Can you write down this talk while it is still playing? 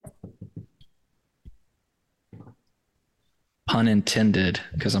pun intended,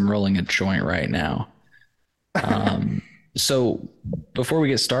 because I'm rolling a joint right now. So before we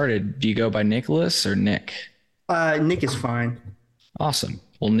get started, do you go by Nicholas or Nick? Nick is fine. Awesome.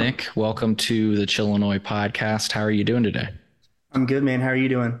 Well, Nick, welcome to the Chillinois podcast. How are you doing today? I'm good, man. How are you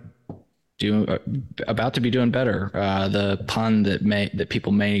doing? Do About to be doing better. The pun that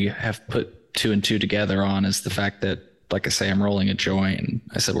people may have put two and two together on is the fact that, like I say, I'm rolling a joint. And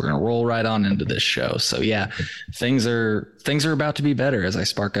I said we're gonna roll right on into this show. So yeah, things are about to be better as I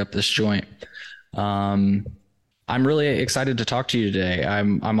spark up this joint. Um, I'm really excited to talk to you today.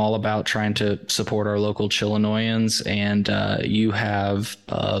 I'm all about trying to support our local Chillinoisans, and you have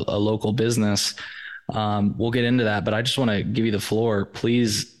a local business. We'll get into that, but I just want to give you the floor.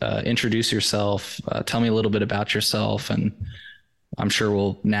 Please introduce yourself. Tell me a little bit about yourself, and I'm sure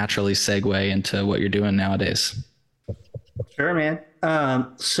we'll naturally segue into what you're doing nowadays. Sure, man.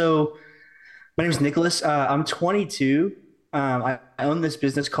 So my name is Nicholas. I'm 22. I own this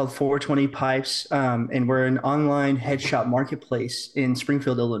business called 420 Pipes, and we're an online head shop marketplace in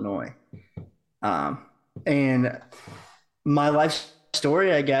Springfield, Illinois. Um, and my life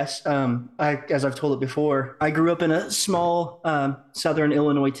story, I guess, as I've told it before, I grew up in a small southern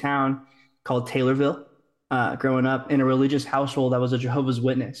Illinois town called Taylorville. Growing up in a religious household, I was a Jehovah's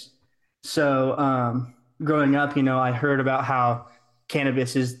Witness. So growing up, I heard about how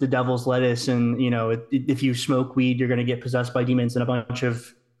cannabis is the devil's lettuce, and if you smoke weed, you're going to get possessed by demons and a bunch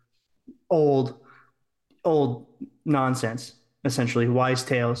of old, old nonsense, essentially wise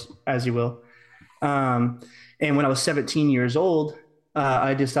tales, as you will. Um, and when I was 17 years old,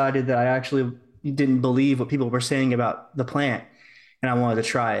 I decided that I actually didn't believe what people were saying about the plant, and I wanted to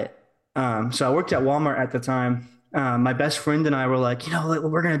try it. So I worked at Walmart at the time. My best friend and I were like, what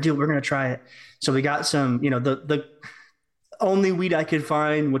we're gonna do, we're gonna try it. So we got some, the only weed I could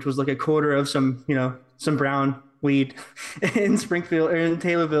find, which was like a quarter of some brown weed in Springfield or in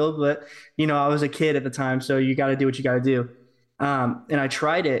Taylorville. But I was a kid at the time, so you got to do what you got to do. And I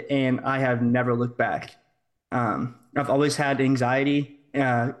tried it, and I have never looked back. I've always had anxiety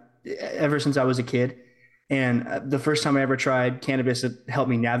ever since I was a kid, and the first time I ever tried cannabis, it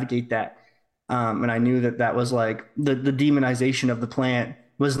helped me navigate that. And I knew that that was like the demonization of the plant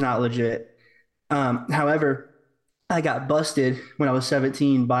was not legit. However, I got busted when I was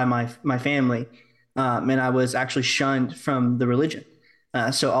 17 by my family, and I was actually shunned from the religion.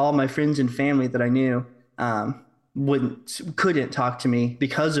 So all my friends and family that I knew wouldn't couldn't talk to me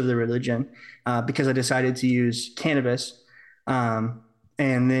because of the religion, because I decided to use cannabis. And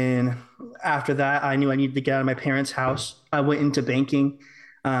then after that, I knew I needed to get out of my parents' house. I went into banking.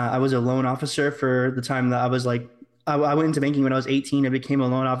 I was a loan officer for the time that I was like, I went into banking when I was 18. I became a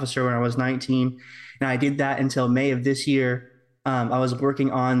loan officer when I was 19. And I did that until May of this year. I was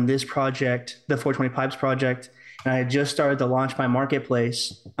working on this project, the 420 Pipes project, and I had just started to launch my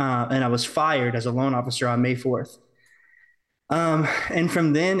marketplace. And I was fired as a loan officer on May 4th. And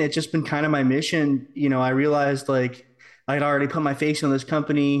from then, it's just been kind of my mission. I realized like I had already put my face on this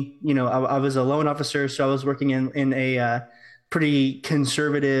company. I was a loan officer, so I was working in a pretty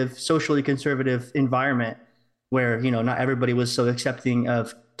conservative, socially conservative environment where not everybody was so accepting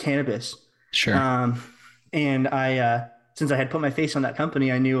of cannabis. Sure. Um, and since I had put my face on that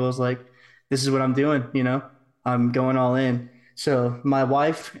company, I knew I was like, this is what I'm doing. I'm going all in. So my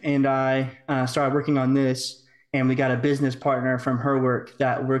wife and I started working on this, and we got a business partner from her work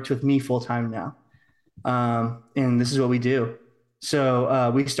that works with me full time now. And this is what we do.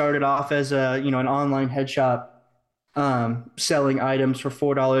 So we started off as an online head shop, selling items for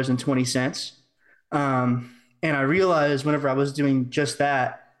 $4.20. And I realized whenever I was doing just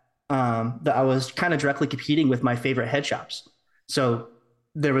that, that I was kind of directly competing with my favorite head shops. So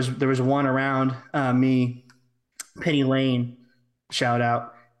there was one around me, Penny Lane, shout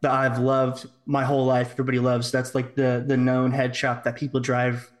out, that I've loved my whole life. Everybody loves. That's like the known head shop that people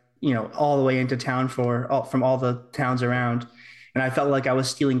drive all the way into town from all the towns around. And I felt like I was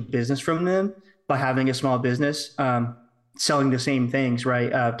stealing business from them by having a small business, selling the same things,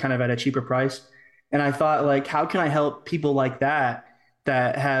 right? Kind of at a cheaper price. And I thought, like, how can I help people like that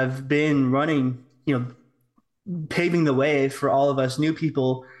have been running, paving the way for all of us new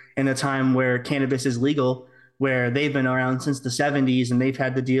people in a time where cannabis is legal, where they've been around since the 70s and they've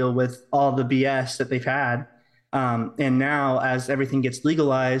had to deal with all the BS that they've had. And now, as everything gets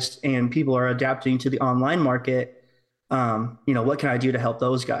legalized and people are adapting to the online market, what can I do to help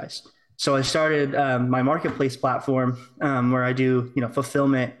those guys? So I started my marketplace platform, where I do,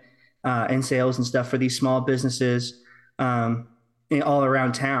 fulfillment and sales and stuff for these small businesses, all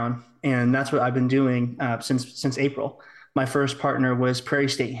around town. And that's what I've been doing since April. My first partner was Prairie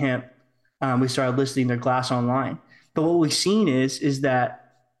State Hemp. We started listing their glass online. But what we've seen is that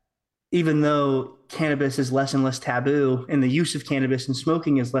even though cannabis is less and less taboo and the use of cannabis and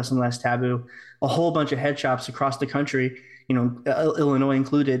smoking is less and less taboo, a whole bunch of head shops across the country, Illinois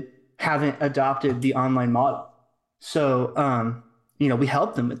included, haven't adopted the online model. So, we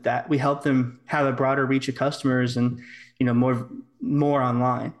help them with that. We help them have a broader reach of customers and, more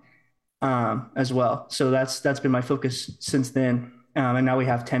online as well. So that's been my focus since then. And now we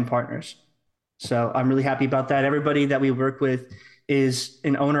have 10 partners. So I'm really happy about that. Everybody that we work with is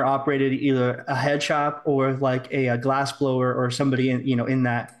an owner operated, either a head shop or like a glass blower or somebody in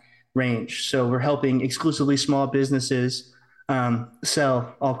that range. So we're helping exclusively small businesses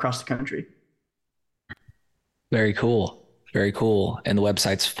sell all across the country. Very cool. Very cool. And the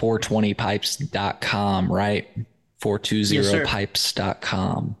website's 420pipes.com, right? Yes, sir.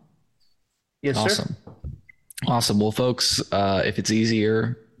 420pipes.com. Yes, sir. Awesome. Awesome. Well, folks, if it's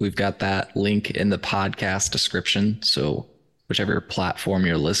easier, we've got that link in the podcast description. So whichever platform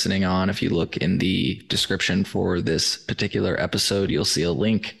you're listening on, if you look in the description for this particular episode, you'll see a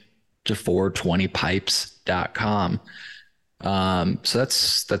link to 420pipes.com. So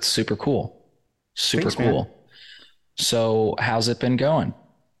that's super cool. Super Thanks, cool. man. So how's it been going?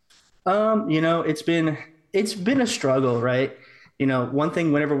 It's been a struggle, right? One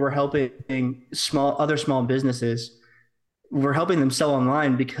thing whenever we're helping other small businesses, we're helping them sell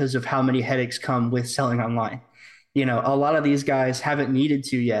online because of how many headaches come with selling online. A lot of these guys haven't needed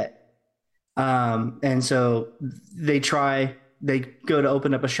to yet. And so they go to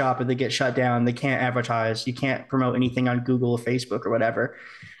open up a shop and they get shut down. They can't advertise. You can't promote anything on Google or Facebook or whatever.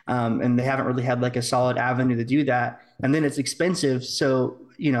 And they haven't really had like a solid avenue to do that. And then it's expensive. So,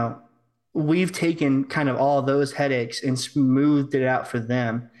 we've taken kind of all those headaches and smoothed it out for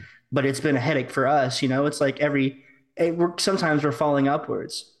them. But it's been a headache for us. It's like sometimes we're falling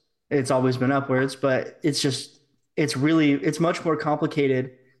upwards. It's always been upwards, but it's much more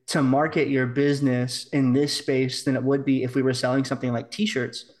complicated to market your business in this space than it would be if we were selling something like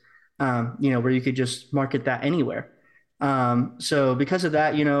t-shirts, where you could just market that anywhere. So because of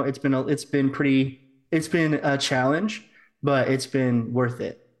that, it's been a challenge, but it's been worth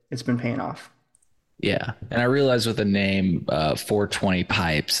it. It's been paying off. Yeah. And I realize with the name 420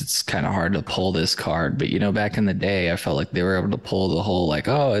 Pipes, it's kind of hard to pull this card. But, back in the day, I felt like they were able to pull the whole like,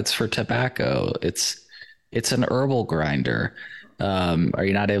 oh, it's for tobacco. It's an herbal grinder. Are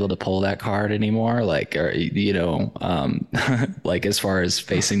you not able to pull that card anymore? Like, like as far as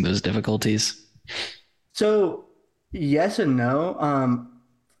facing those difficulties? So yes and no.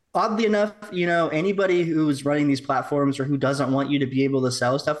 Oddly enough, anybody who's running these platforms or who doesn't want you to be able to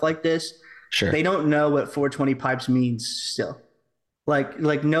sell stuff like this, Sure. they don't know what 420 pipes means still. Like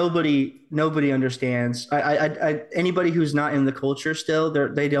nobody understands. Anybody who's not in the culture still,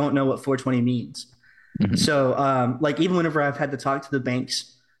 they don't know what 420 means. Mhm. So like even whenever I've had to talk to the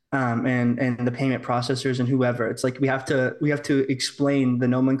banks and the payment processors and whoever, it's like we have to explain the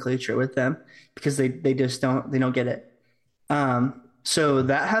nomenclature with them because they just don't get it. So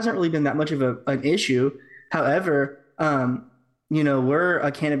that hasn't really been that much of an issue. However, we're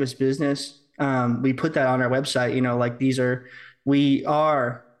a cannabis business. We put that on our website, like we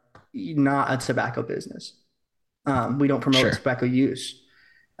are not a tobacco business. We don't promote Sure. tobacco use.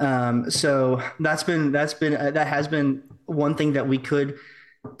 So that has been one thing that we could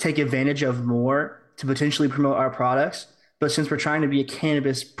take advantage of more to potentially promote our products. But since we're trying to be a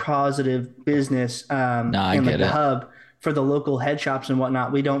cannabis positive business, No, I and like get the it. hub for the local head shops and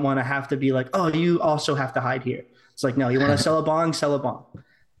whatnot, we don't want to have to be like, oh, you also have to hide here. It's like, no, you want to sell a bong, sell a bong.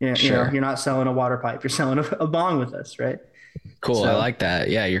 Sure. You're not selling a water pipe, you're selling a bong with us, right? Cool. I So like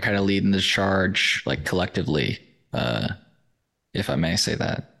that. Yeah. You're kind of leading the charge like collectively, uh, if I may say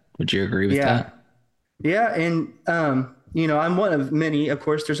that. Would you agree with yeah, that? yeah, and I'm one of many. Of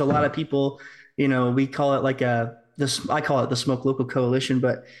course, there's a lot of people. We call it like this. I call it the Smoke Local Coalition,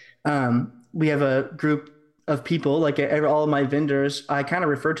 but we have a group of people like all of my vendors. I kind of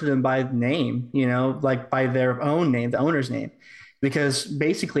refer to them by name, like by their own name, the owner's name, because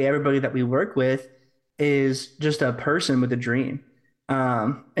basically everybody that we work with is just a person with a dream.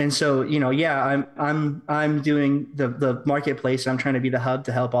 And so, yeah, I'm doing the marketplace. I'm trying to be the hub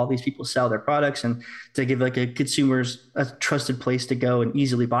to help all these people sell their products and to give like a consumers a trusted place to go and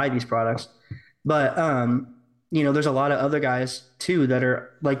easily buy these products. But there's a lot of other guys too that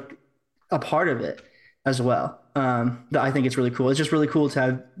are like a part of it as well. That I think it's really cool. It's just really cool to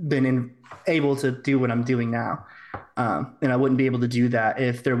have able to do what I'm doing now. And I wouldn't be able to do that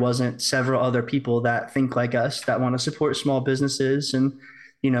if there wasn't several other people that think like us that want to support small businesses and,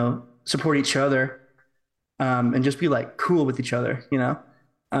 support each other, and just be like cool with each other.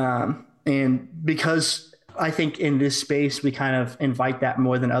 And because I think in this space we kind of invite that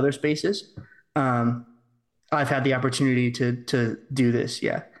more than other spaces. Um, I've had the opportunity to do this,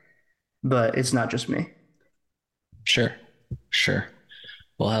 yeah, but it's not just me. Sure. Sure.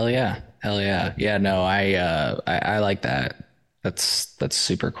 Well, hell yeah. Hell yeah. Yeah, no, I like that. That's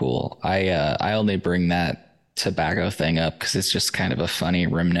super cool. I only bring that tobacco thing up because it's just kind of a funny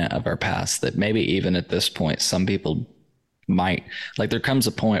remnant of our past that maybe even at this point some people might like there comes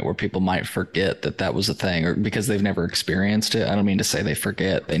a point where people might forget that that was a thing or because they've never experienced it. I don't mean to say they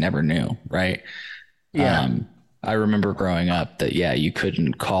forget, they never knew, right? Yeah, I remember growing up that yeah, you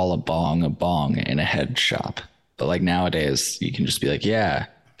couldn't call a bong in a head shop. But like nowadays, you can just be like, yeah,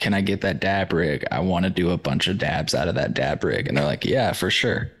 can I get that dab rig? I want to do a bunch of dabs out of that dab rig. And they're like, yeah, for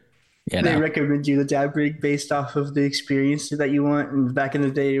sure. You they know, recommend you the dab rig based off of the experience that you want. And back in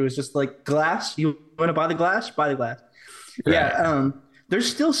the day, it was just like glass. You want to buy the glass? Buy the glass. Yeah. right. There's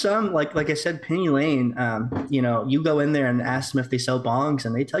still some like I said, Penny Lane. You go in there and ask them if they sell bongs,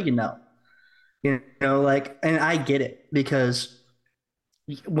 and they tell you no. Like, and I get it because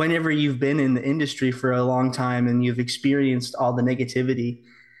whenever you've been in the industry for a long time and you've experienced all the negativity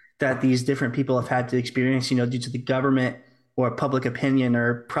that these different people have had to experience, due to the government or public opinion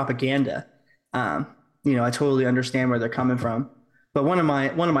or propaganda. Um, I totally understand where they're coming from. But one of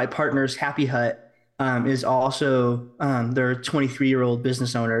my partners, Happy Hut, is also they're 23-year-old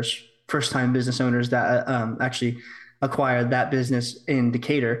business owners, first time business owners that actually acquired that business in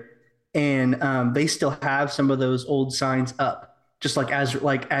Decatur, and they still have some of those old signs up, just like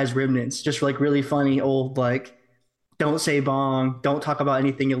as remnants, just like really funny old like don't say bong, don't talk about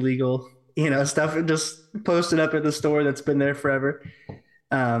anything illegal, stuff just posted up at the store that's been there forever.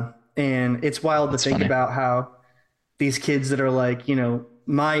 And it's wild to That's think funny. about how these kids that are like,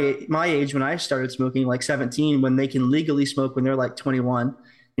 my age when I started smoking, like 17, when they can legally smoke when they're like 21,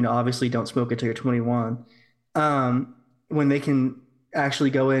 obviously don't smoke until you're 21. When they can actually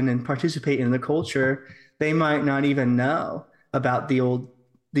go in and participate in the culture, they might not even know about the old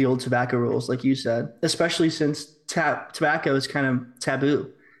tobacco rules, like you said, especially since tobacco is kind of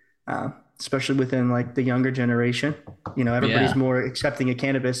taboo, especially within like the younger generation. Everybody's Yeah. more accepting of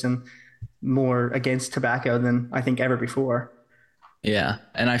cannabis and more against tobacco than I think ever before. Yeah.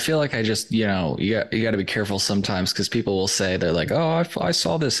 And I feel like I just, you got to be careful sometimes because people will say they're like, oh, I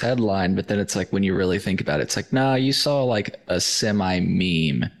saw this headline. But then it's like when you really think about it, it's like, nah, you saw like a semi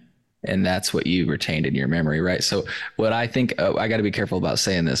meme and that's what you retained in your memory. Right. So what I think, I got to be careful about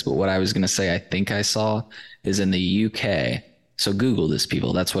saying this, but what I was going to say, I think I saw is in the UK. So Google this,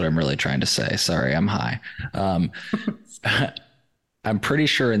 people. That's what I'm really trying to say. Sorry, I'm high. Um, I'm pretty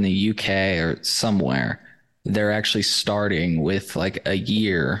sure in the UK or somewhere, they're actually starting with like a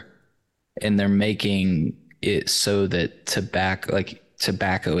year and they're making it so that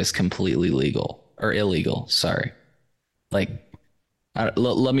tobacco is completely legal or illegal. Sorry. Like,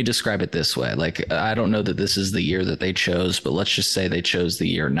 let me describe it this way. Like, I don't know that this is the year that they chose, but let's just say they chose the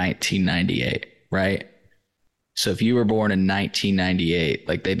year 1998, right? So if you were born in 1998,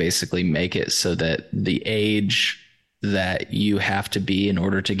 like they basically make it so that the age that you have to be in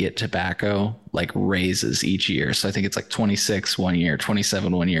order to get tobacco like raises each year. So I think it's like 26 one year,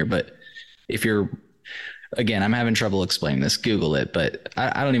 27 one year. But if you're, again, I'm having trouble explaining this, Google it, but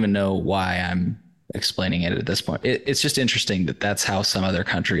I don't even know why I'm explaining it at this point. It's just interesting that that's how some other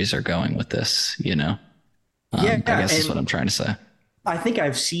countries are going with this. Yeah, I guess is what and I'm trying to say. I think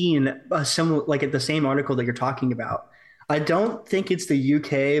I've seen some like at the same article that you're talking about. I don't think it's the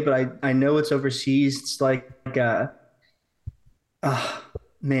UK, but I know it's overseas. It's like uh,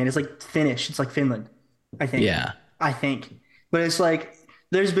 man, it's like Finnish. It's like Finland, I think. Yeah. I think. But it's like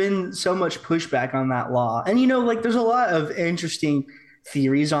there's been so much pushback on that law. And like there's a lot of interesting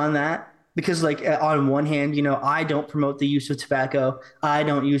theories on that because like on one hand, I don't promote the use of tobacco. I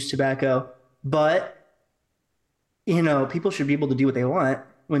don't use tobacco, but people should be able to do what they want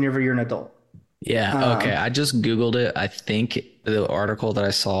whenever you're an adult. Yeah. Okay. Um, I just Googled it. I think the article that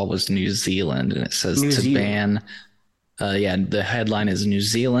I saw was New Zealand and it says New to Zealand. ban, yeah, the headline is New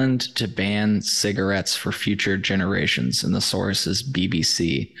Zealand to ban cigarettes for future generations. And the source is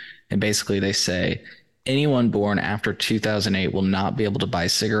BBC. And basically they say anyone born after 2008 will not be able to buy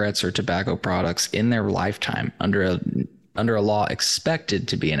cigarettes or tobacco products in their lifetime under a law expected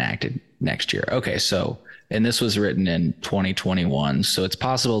to be enacted next year. Okay. So, and this was written in 2021. So it's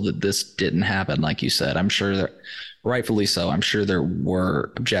possible that this didn't happen, like you said. I'm sure that rightfully so. I'm sure there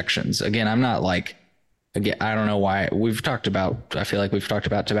were objections. Again, I'm not like, again, I don't know why I feel like we've talked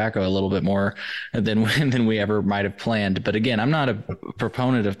about tobacco a little bit more than, than we ever might have planned. But again, I'm not a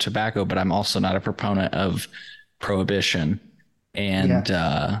proponent of tobacco, but I'm also not a proponent of prohibition. Yeah.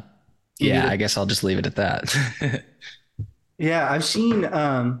 And, Yeah, I guess I'll just leave it at that. Yeah, I've seen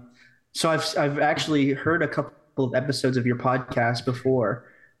so I've actually heard a couple of episodes of your podcast before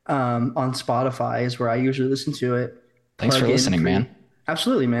on Spotify is where I usually listen to it. Thanks for Plug in listening, man. free.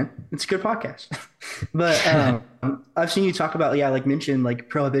 Absolutely, man. It's a good podcast. But I've seen you talk about yeah, like mention like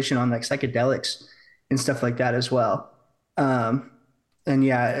prohibition on like psychedelics and stuff like that as well. Um and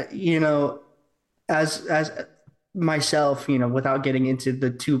yeah, as myself, without getting into the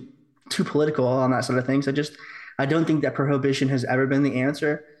too political on that sort of things, I don't think that prohibition has ever been the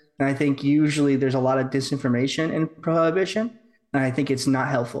answer. And I think usually there's a lot of disinformation in prohibition, and I think it's not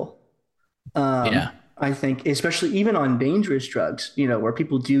helpful. Yeah, I think, especially even on dangerous drugs, where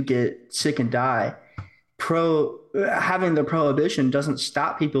people do get sick and die, having the prohibition doesn't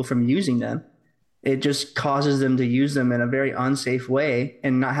stop people from using them. It just causes them to use them in a very unsafe way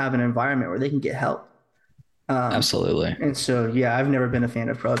and not have an environment where they can get help. absolutely. And so, yeah, I've never been a fan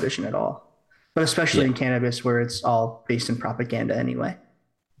of prohibition at all, but especially Yeah, in cannabis where it's all based in propaganda anyway.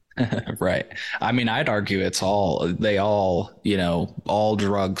 right. I mean, I'd argue they all, all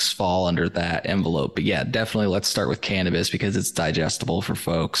drugs fall under that envelope. But yeah, definitely let's start with cannabis because it's digestible for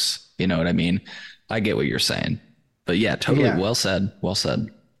folks. You know what I mean? I get what you're saying. But yeah, totally Yeah. well said. Well said.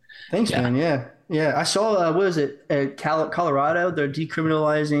 Thanks, Yeah. man. Yeah. Yeah. I saw, what was it? Colorado, they're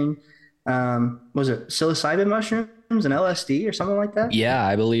decriminalizing, was it psilocybin mushrooms and LSD or something like that? Yeah,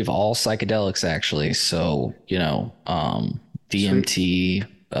 I believe all psychedelics actually. So, Sweet. DMT,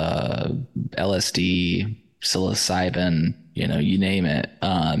 LSD, psilocybin, you name it.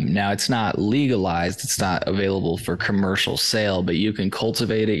 Now it's not legalized, it's not available for commercial sale, but you can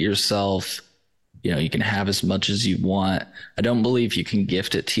cultivate it yourself. You can have as much as you want. I don't believe you can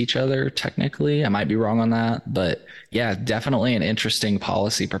gift it to each other technically. I might be wrong on that, but yeah, definitely an interesting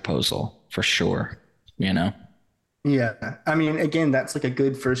policy proposal for sure, you know? Yeah. I mean, again, that's like a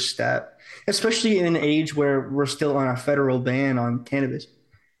good first step, especially in an age where we're still on a federal ban on cannabis,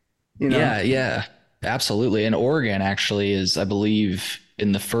 you know? Yeah, yeah, absolutely. And Oregon actually is, I believe,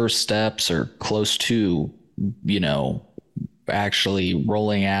 in the first steps or close to, you know, actually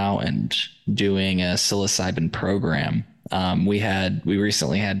rolling out and doing a psilocybin program. We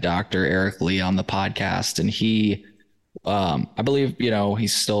recently had Dr. Eric Lee on the podcast, and I believe,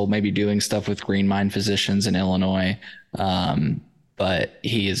 he's still maybe doing stuff with Green Mind Physicians in Illinois. But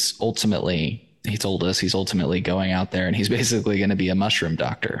he told us he's ultimately going out there and he's basically going to be a mushroom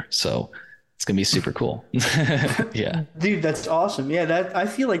doctor. So it's going to be super cool. Yeah. Dude, that's awesome. Yeah, that I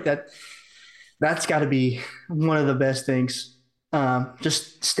feel like that's got to be one of the best things.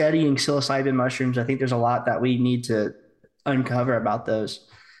 Just studying psilocybin mushrooms, I think there's a lot that we need to uncover about those,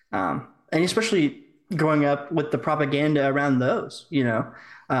 and especially growing up with the propaganda around those.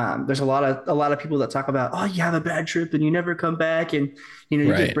 There's a lot of people that talk about, oh, you have a bad trip and you never come back, and you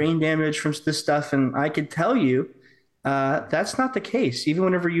get Right. brain damage from this stuff. And I could tell you, that's not the case. Even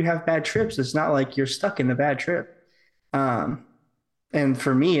whenever you have bad trips, it's not like you're stuck in a bad trip. Um, and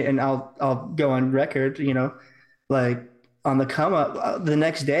for me, and I'll go on record, like on the come up the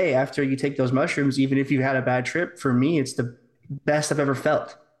next day after you take those mushrooms, even if you had a bad trip, for me, it's the best I've ever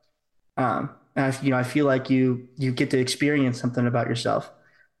felt. And I feel like you get to experience something about yourself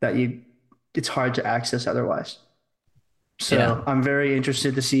that it's hard to access otherwise. Yeah. So I'm very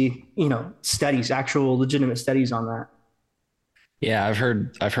interested to see, studies, actual legitimate studies on that. Yeah. I've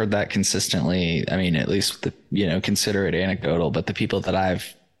heard that consistently. I mean, at least consider it anecdotal, but the people that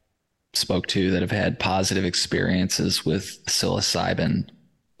I've spoke to that have had positive experiences with psilocybin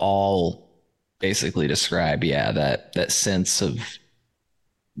all basically describe, yeah, that sense of,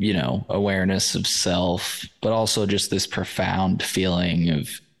 awareness of self, but also just this profound feeling of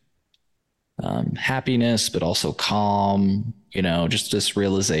happiness, but also calm, just this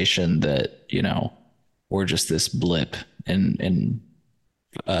realization that, we're just this blip in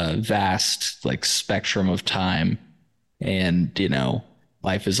a vast like spectrum of time. And,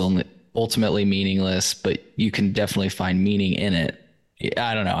 life is only ultimately meaningless, but you can definitely find meaning in it.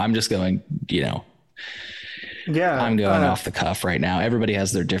 I don't know. I'm just going, Yeah. I'm going off the cuff right now. Everybody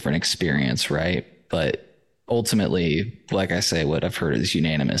has their different experience, right? But ultimately, like I say, what I've heard is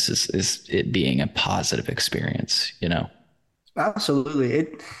unanimous is it being a positive experience. Absolutely.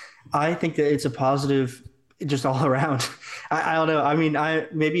 I think that it's a positive just all around. I don't know. I mean,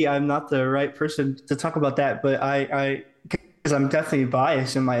 maybe I'm not the right person to talk about that, but because I'm definitely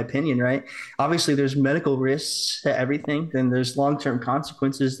biased in my opinion, right? Obviously, there's medical risks to everything. Then there's long-term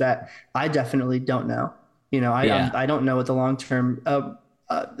consequences that I definitely don't know. Yeah. I don't know what the long-term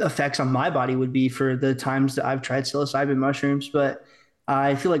effects on my body would be for the times that I've tried psilocybin mushrooms, but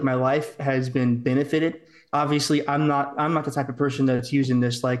I feel like my life has been benefited obviously I'm not the type of person that's using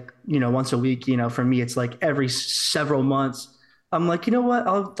this like, once a week. For me, it's like every several months. I'm like, you know what?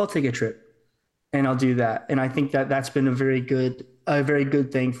 I'll take a trip and I'll do that. And I think that that's been a very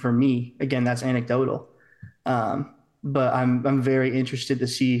good thing for me. Again, that's anecdotal. But I'm very interested to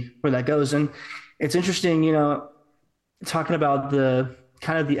see where that goes. And it's interesting, talking about the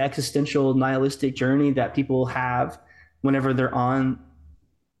kind of the existential nihilistic journey that people have whenever they're on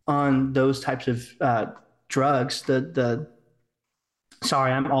those types of drugs. The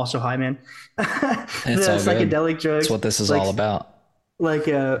sorry, I'm also high, man. It's The all good. psychedelic It's drugs, what this is like all about.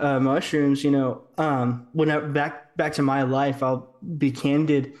 mushrooms. When back to my life, I'll be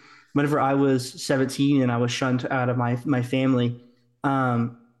candid. Whenever I was 17 and I was shunned out of my family, I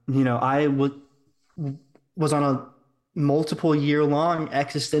was on a multiple year long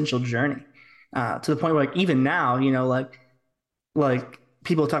existential journey, to the point where, like, even now, like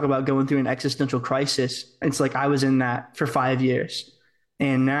people talk about going through an existential crisis. It's like I was in that for 5 years,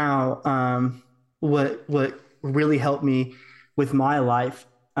 and now, what really helped me with my life,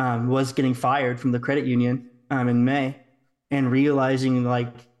 was getting fired from the credit union, in May, and realizing,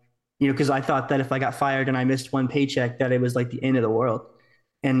 like, because I thought that if I got fired and I missed one paycheck, that it was like the end of the world.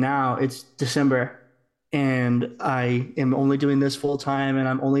 And now it's December, and I am only doing this full time, and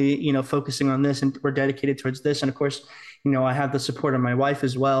I'm only, focusing on this, and we're dedicated towards this. And of course, I have the support of my wife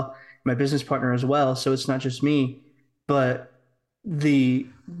as well, my business partner as well. So it's not just me, but the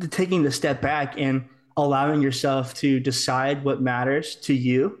taking the step back and allowing yourself to decide what matters to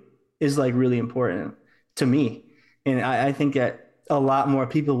you is like really important to me. And I think that a lot more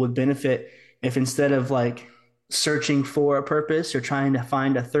people would benefit if, instead of like searching for a purpose or trying to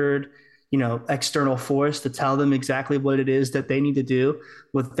find a third, external force to tell them exactly what it is that they need to do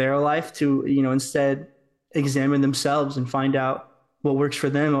with their life, to, instead examine themselves and find out what works for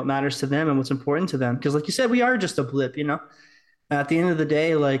them, what matters to them, and what's important to them. Because, like you said, we are just a blip. At the end of the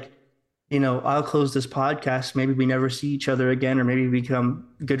day, like, I'll close this podcast. Maybe we never see each other again, or maybe we become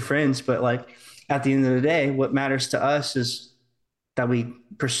good friends. But, like, at the end of the day, what matters to us is that we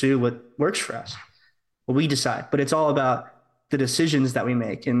pursue what works for us, what we decide. But it's all about the decisions that we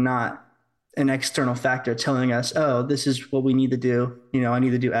make, and not an external factor telling us, oh, this is what we need to do. I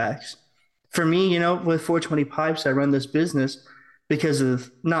need to do X. For me, with 420 Pipes, I run this business because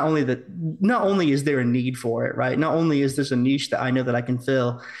of not only is there a need for it, right? Not only is this a niche that I know that I can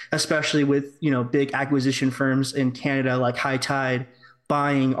fill, especially with, big acquisition firms in Canada like High Tide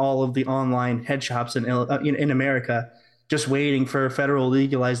buying all of the online head shops in America, just waiting for federal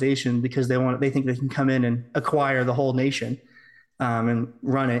legalization because they think they can come in and acquire the whole nation, and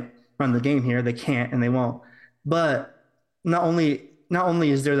run the game here. They can't and they won't. But not only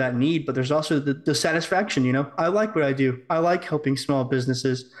is there that need, but there's also the satisfaction. I like what I do. I like helping small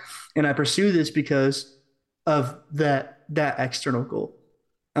businesses, and I pursue this because of that external goal.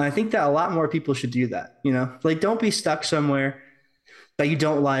 And I think that a lot more people should do that. Like, don't be stuck somewhere that you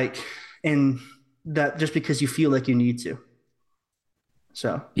don't like, and that just because you feel like you need to.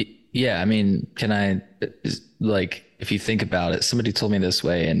 So, Yeah, I mean, can I, like, if you think about it, somebody told me this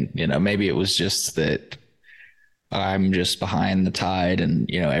way, and, maybe it was just that I'm just behind the tide and,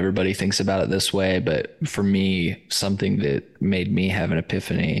 everybody thinks about it this way. But for me, something that made me have an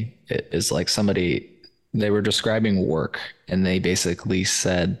epiphany is like they were describing work, and they basically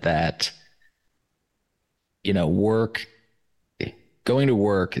said that, work, going to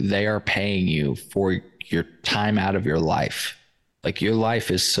work, they are paying you for your time out of your life. Like, your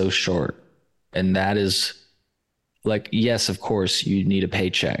life is so short. And that is, like, yes, of course you need a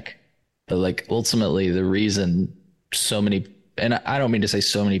paycheck, but, like, ultimately the reason so many, and I don't mean to say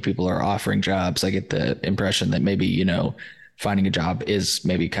so many people are offering jobs. I get the impression that maybe, finding a job is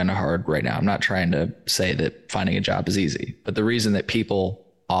maybe kind of hard right now. I'm not trying to say that finding a job is easy, but the reason that people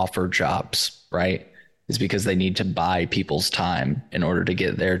offer jobs, right, is because they need to buy people's time in order to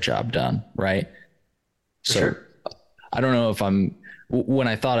get their job done, right? for So sure. I don't know if when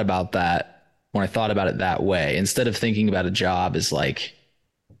I thought about that, when I thought about it that way, instead of thinking about a job as like,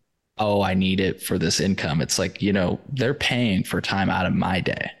 oh, I need it for this income, it's like, they're paying for time out of my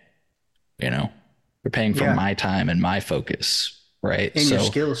day, you know, they're paying for Yeah. my time and my focus, right? And your So,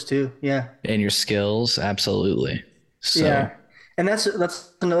 skills too. Yeah. and your skills, absolutely. So, Yeah. And that's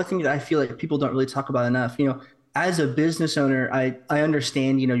another thing that I feel like people don't really talk about enough. As a business owner, I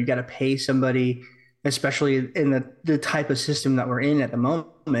understand, you got to pay somebody, especially in the type of system that we're in at the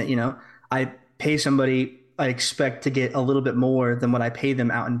moment. I pay somebody, I expect to get a little bit more than what I pay them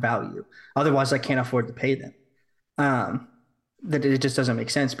out in value. Otherwise, I can't afford to pay them. Um, that it just doesn't make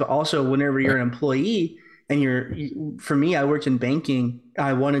sense. But also, whenever you're right. an employee, and for me, I worked in banking.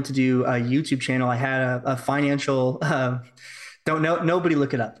 I wanted to do a YouTube channel. I had a financial, don't know, nobody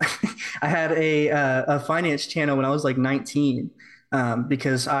look it up. I had a finance channel when I was like 19,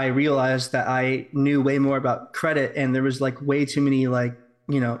 because I realized that I knew way more about credit, and there was like way too many, like,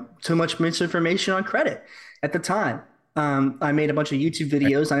 too much misinformation on credit at the time. I made a bunch of YouTube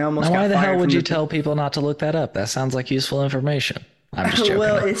videos. I almost Now, why got the hell fired would from you the. tell people not to look that up? That sounds like useful information. I'm just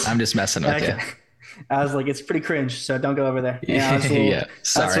Well, joking. it's I'm just messing with you. okay. I was like, it's pretty cringe, so don't go over there. Yeah, I was a little. Yeah. That's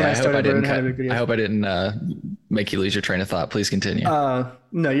Sorry. when I I hope I started didn't learning how to cut. make I videos. hope I didn't make you lose your train of thought. Please continue.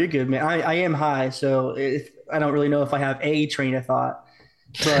 No, you're good, man. I am high, so I don't really know if I have a train of thought,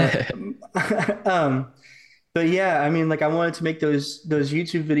 but um, but yeah, I mean, like I wanted to make those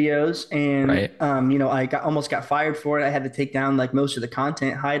YouTube videos, and Right. I almost got fired for it. I had to take down like most of the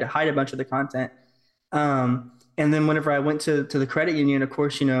content, hide a bunch of the content. And then whenever I went to the credit union, of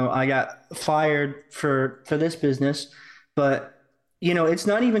course, I got fired for this business, but it's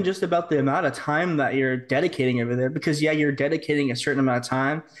not even just about the amount of time that you're dedicating over there, because yeah, you're dedicating a certain amount of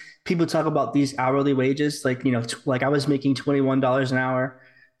time. People talk about these hourly wages, like like I was making $21 an hour,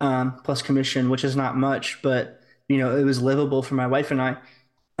 plus commission, which is not much, but it was livable for my wife and I.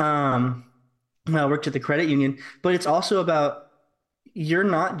 Um, when I worked at the credit union, but it's also about you're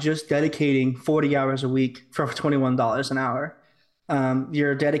not just dedicating 40 hours a week for $21 an hour.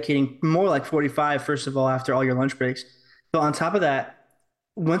 You're dedicating more like 45, first of all, after all your lunch breaks. But on top of that,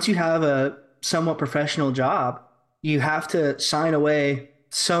 once you have a somewhat professional job, you have to sign away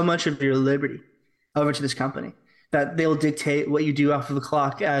so much of your liberty over to this company that they'll dictate what you do off of the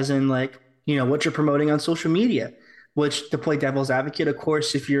clock, as in like, what you're promoting on social media, which, to play devil's advocate, of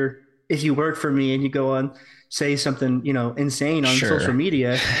course, if you work for me and you go on, say something, insane on social Sure.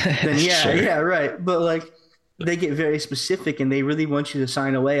 media, then yeah, Sure. yeah, right. But like they get very specific, and they really want you to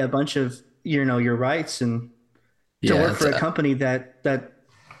sign away a bunch of, your rights, and to Yeah. work for a company that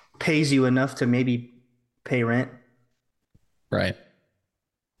pays you enough to maybe pay rent. Right.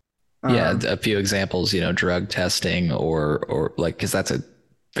 Yeah. Um, A few examples, drug testing or like, because that's a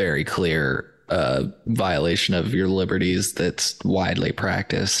very clear violation of your liberties that's widely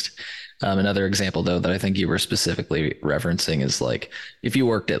practiced. Another example, though, that I think you were specifically referencing is like if you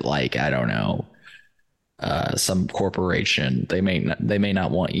worked at like, I don't know, some corporation, they may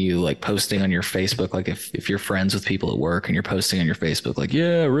not want you like posting on your Facebook. Like if you're friends with people at work and you're posting on your Facebook, like,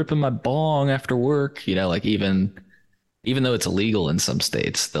 yeah, ripping my bong after work, like even though it's illegal in some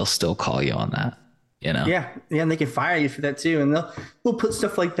states, they'll still call you on that, you know? yeah, yeah, and they can fire you for that too, and they'll put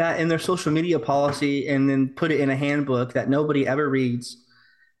stuff like that in their social media policy, and then put it in a handbook that nobody ever reads,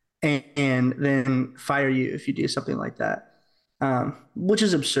 and then fire you if you do something like that, which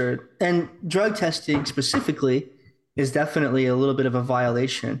is absurd. And drug testing specifically is definitely a little bit of a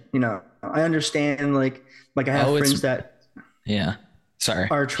violation. I understand, like I have Oh, friends that yeah. Sorry.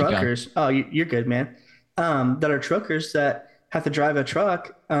 are Keep going. truckers. Oh, you're good, man. That are truckers that have to drive a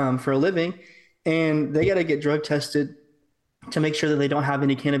truck, for a living, and they got to get drug tested to make sure that they don't have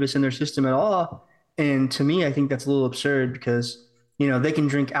any cannabis in their system at all. And to me, I think that's a little absurd, because they can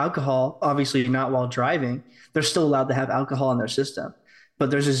drink alcohol, obviously not while driving. They're still allowed to have alcohol in their system,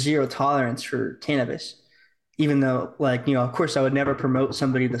 but there's a zero tolerance for cannabis. Even though, like, of course, I would never promote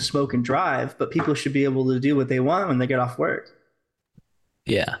somebody to smoke and drive, but people should be able to do what they want when they get off work.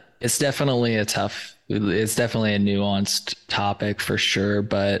 Yeah. It's definitely a nuanced topic for sure.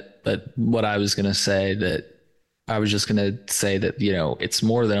 But what I was going to say that I was just going to say that, it's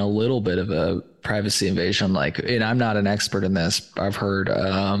more than a little bit of a privacy invasion. Like, and I'm not an expert in this. I've heard,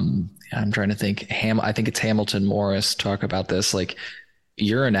 I'm trying to think, I think it's Hamilton Morris talk about this, like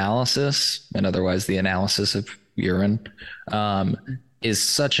urinalysis, and otherwise the analysis of urine, um, is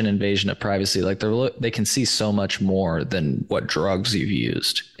such an invasion of privacy. Like they can see so much more than what drugs you've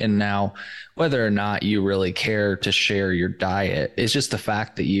used. And now, whether or not you really care to share your diet, it's just the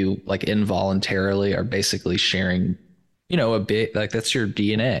fact that you like involuntarily are basically sharing, a bit, like that's your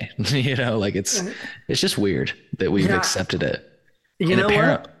DNA. Like it's just weird that we've Yeah, accepted it. you And know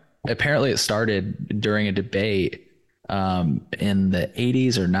what? apparently it started during a debate in the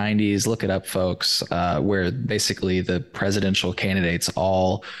 80s or 90s. Look it up, folks, where basically the presidential candidates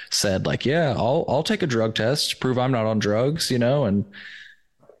all said, like, yeah, I'll take a drug test to prove I'm not on drugs, and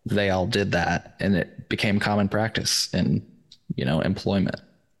they all did that, and it became common practice in, employment.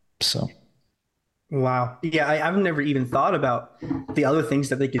 So, Wow. Yeah, I've never even thought about the other things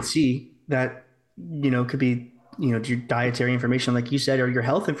that they could see that, could be, your dietary information, like you said, or your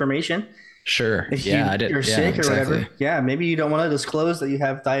health information. sure. If Yeah, I did. you're Yeah, sick or exactly. whatever, yeah, maybe you don't want to disclose that you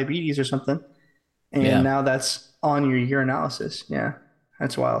have diabetes or something. And Yeah. now that's on your urinalysis. Yeah,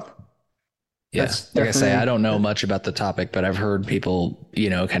 that's wild. Yeah. That's Like I say, I definitely, don't know much about the topic, but I've heard people,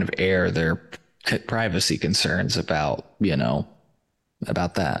 kind of air their privacy concerns about,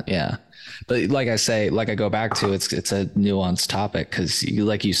 about that. Yeah. But like I say, like I go back to, it's a nuanced topic because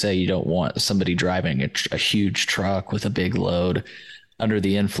like you say, you don't want somebody driving a huge truck with a big load under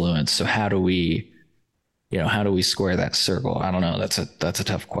the influence. So how do we square that circle? I don't know. That's a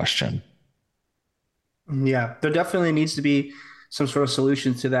tough question. yeah, there definitely needs to be some sort of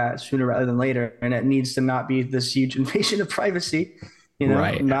solution to that sooner rather than later. And it needs to not be this huge invasion of privacy.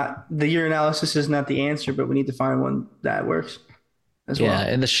 Right. Not the urinalysis is not the answer, but we need to find one that works as Yeah, well.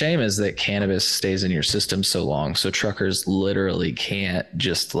 and the shame is that cannabis stays in your system so long, so truckers literally can't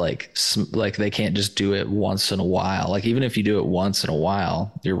just like they can't just do it once in a while. Like even if you do it once in a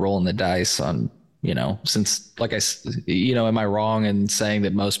while, you're rolling the dice on, since am I wrong in saying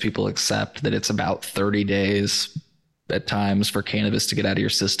that most people accept that it's about 30 days at times for cannabis to get out of your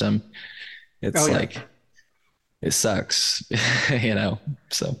system? Oh It's yeah. like it sucks, you know.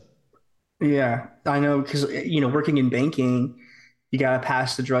 So, Yeah, I know because working in banking, you got to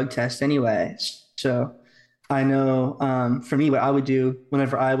pass the drug test anyway. So I know for me, what I would do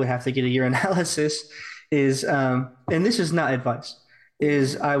whenever I would have to get a urinalysis is, and this is not advice,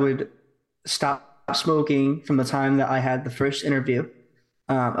 is I would stop smoking from the time that I had the first interview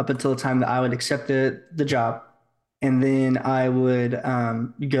up until the time that I would accept the job. And then I would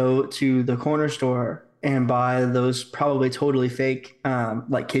go to the corner store and buy those probably totally fake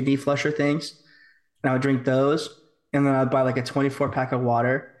like kidney flusher things. And I would drink those. And then I'd buy like a 24 pack of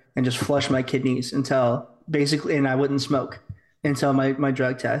water and just flush my kidneys until basically, and I wouldn't smoke until my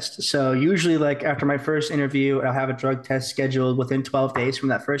drug test. So usually like after my first interview, I'll have a drug test scheduled within 12 days from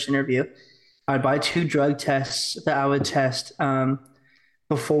that first interview. I'd buy two drug tests that I would test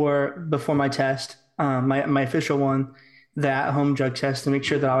before my test, my official one, that home drug test to make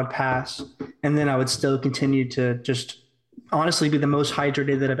sure that I would pass, and then I would still continue to just honestly be the most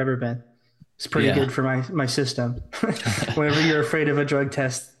hydrated that I've ever been. It's pretty yeah. good for my system. Whenever you're afraid of a drug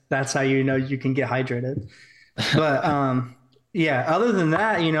test, that's how you know you can get hydrated. But yeah, other than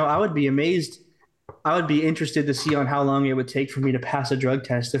that, I would be amazed. I would be interested to see on how long it would take for me to pass a drug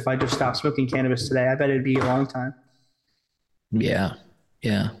test if I just stopped smoking cannabis today. I bet it'd be a long time. Yeah.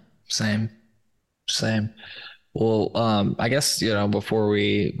 Yeah. Same. Same. Well, I guess, before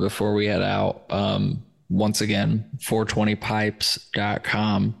we head out, once again,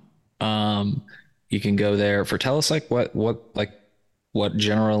 420pipes.com. You can go there for tell us like what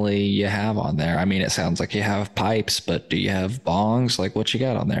generally you have on there. I mean, it sounds like you have pipes, but do you have bongs? Like what you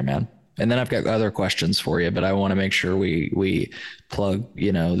got on there, man? And then I've got other questions for you, but I want to make sure we plug,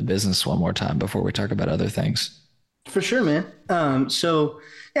 the business one more time before we talk about other things. For sure, man. So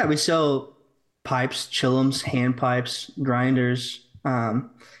yeah, we sell pipes, chillums, hand pipes, grinders,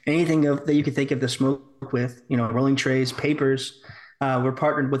 anything that you could think of to smoke with, rolling trays, papers. We're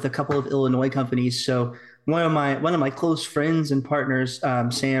partnered with a couple of Illinois companies. So one of my close friends and partners,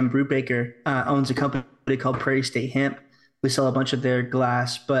 Sam Brubaker, owns a company called Prairie State Hemp. We sell a bunch of their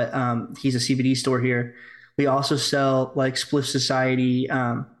glass, but he's a CBD store here. We also sell like Spliff Society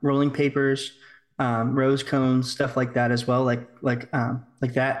rolling papers, rose cones, stuff like that as well, like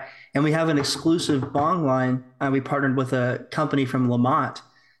that. And we have an exclusive bong line. We partnered with a company from Lamont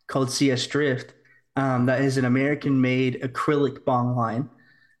called CS Drift. That is an American-made acrylic bong line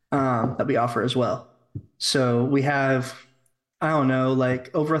that we offer as well. So we have, I don't know,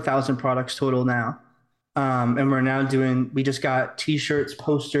 like over 1,000 products total now. And we're now we just got t-shirts,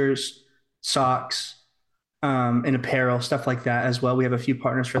 posters, socks, and apparel, stuff like that as well. We have a few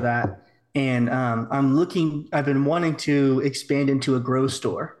partners for that. And I've been wanting to expand into a grow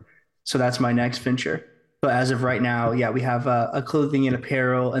store. So that's my next venture. But as of right now, yeah, we have a clothing and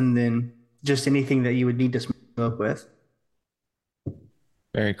apparel, and then just anything that you would need to smoke with.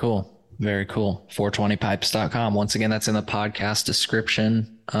 Very cool. Very cool. 420pipes.com. Once again, that's in the podcast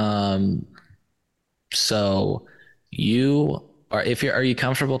description. So are you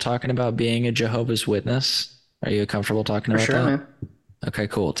comfortable talking about being a Jehovah's Witness? Are you comfortable talking For about sure, that? man. Okay,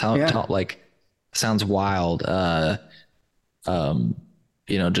 cool. Yeah. Like, sounds wild. Um,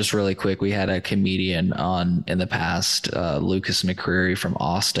 just really quick, we had a comedian on in the past, Lucas McCreary from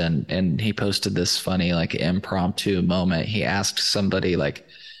Austin, and he posted this funny, like, impromptu moment. He asked somebody, like,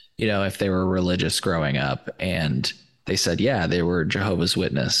 if they were religious growing up, and they said, yeah, they were Jehovah's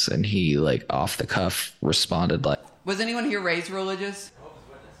Witness. And he, like, off the cuff responded, like, Was anyone here raised religious?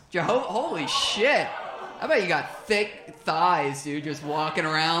 Jehovah? Holy shit. I bet you got thick thighs, dude, just walking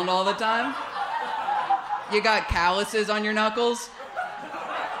around all the time. You got calluses on your knuckles?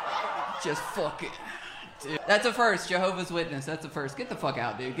 Just fucking Dude, that's a first. Jehovah's Witness. That's a first. Get the fuck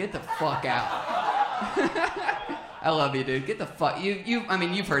out, dude. Get the fuck out. I love you, dude. Get the fuck. I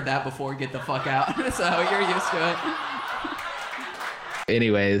mean, you've heard that before. Get the fuck out. So you're used to it.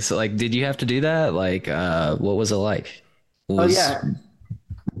 Anyways, like, did you have to do that? Like, what was it like? Oh yeah,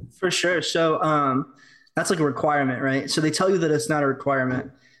 for sure. So that's like a requirement, right? So they tell you that it's not a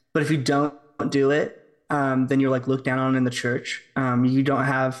requirement, but if you don't do it, then you're like looked down on in the church. You don't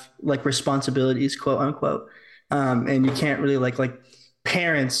have like responsibilities, quote unquote, and you can't really like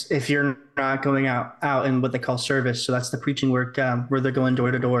parents if you're not going out in what they call service. So that's the preaching work where they're going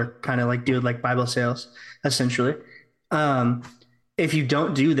door to door, kind of like do like Bible sales, essentially. If you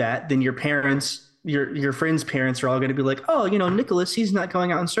don't do that, then your parents, your friends' parents are all going to be like, oh, Nicholas, he's not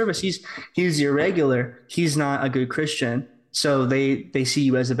going out in service. He's irregular. He's not a good Christian. So they see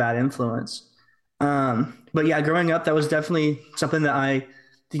you as a bad influence. But yeah, growing up, that was definitely something that I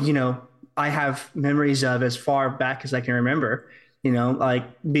have memories of as far back as I can remember, like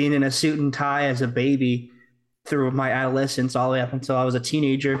being in a suit and tie as a baby through my adolescence all the way up until I was a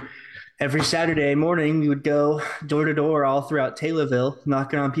teenager. Every Saturday morning, we would go door to door all throughout Taylorville,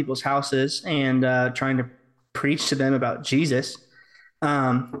 knocking on people's houses and trying to preach to them about Jesus.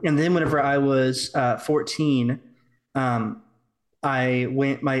 And then whenever I was 14, I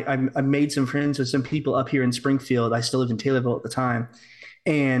made some friends with some people up here in Springfield. I still lived in Taylorville at the time.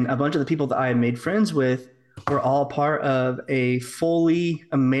 And a bunch of the people that I made friends with were all part of a fully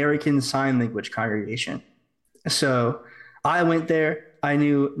American Sign Language congregation. So I went there. I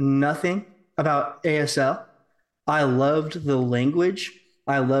knew nothing about ASL. I loved the language.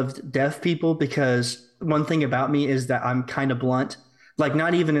 I loved deaf people because one thing about me is that I'm kind of blunt, like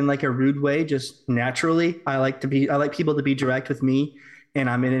not even in like a rude way, just naturally. I like people to be direct with me, and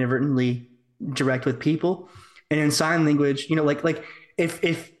I'm inadvertently direct with people. And in sign language, like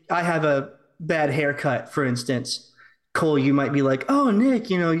if I have a bad haircut, for instance, Cole, you might be like, oh, Nick,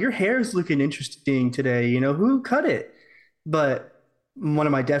 your hair is looking interesting today. Who cut it? But one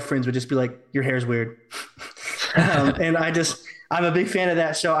of my deaf friends would just be like, your hair's weird. And I'm a big fan of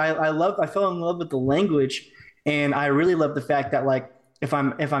that. So I fell in love with the language, and I really love the fact that like, if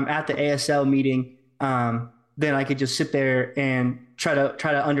I'm at the ASL meeting, then I could just sit there and try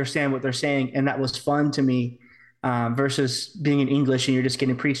to understand what they're saying. And that was fun to me, versus being in English and you're just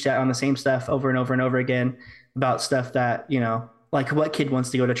getting preached at on the same stuff over and over and over again about stuff that, like what kid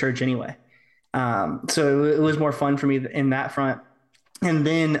wants to go to church anyway? So it was more fun for me in that front. And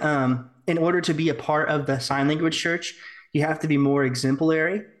then in order to be a part of the sign language church, you have to be more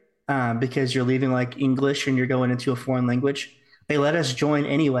exemplary because you're leaving like English and you're going into a foreign language. They let us join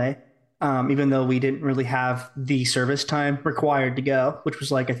anyway, even though we didn't really have the service time required to go, which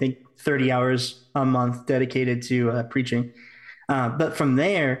was like, I think 30 hours a month dedicated to preaching. But from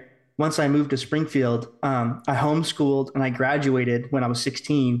there, once I moved to Springfield, I homeschooled and I graduated when I was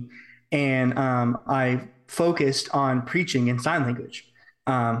 16, and I focused on preaching in sign language.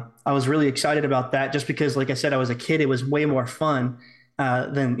 I was really excited about that just because, like I said, I was a kid. It was way more fun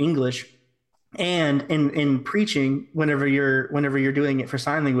than English. And in preaching, whenever you're doing it for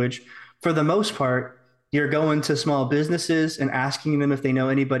sign language, for the most part, you're going to small businesses and asking them if they know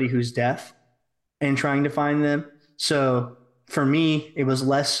anybody who's deaf and trying to find them. So for me, it was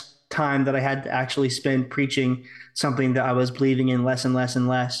less time that I had to actually spend preaching something that I was believing in less and less and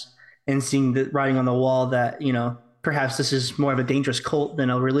less, and seeing the writing on the wall that, perhaps this is more of a dangerous cult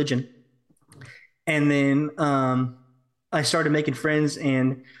than a religion. And then I started making friends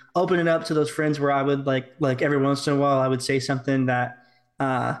and opening up to those friends where I would like every once in a while, I would say something that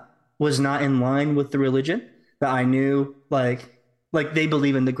was not in line with the religion that I knew, like they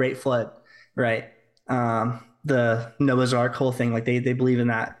believe in the Great Flood, right? The Noah's Ark whole thing, like they believe in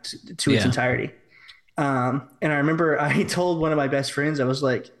that to its entirety. And I remember I told one of my best friends, I was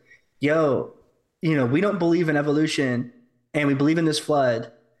like, yo, we don't believe in evolution, and we believe in this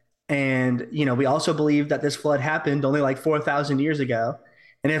flood. And, we also believe that this flood happened only like 4,000 years ago.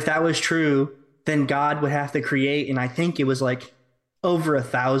 And if that was true, then God would have to create, and I think it was like over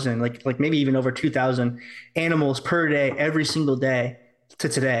 1,000, like maybe even over 2,000 animals per day, every single day to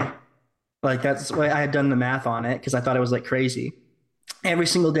today. Like that's why I had done the math on it, because I thought it was like crazy. Every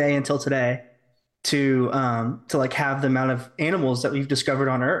single day until today to like have the amount of animals that we've discovered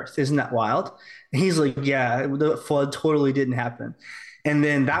on Earth. Isn't that wild? And he's like, yeah, the flood totally didn't happen. And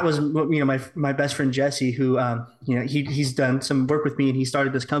then that was, my best friend, Jesse, who, he's done some work with me, and he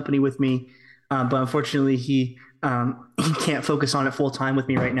started this company with me. But unfortunately he can't focus on it full time with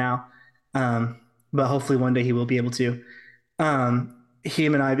me right now. But hopefully one day he will be able to.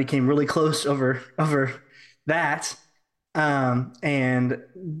 Him and I became really close over that. And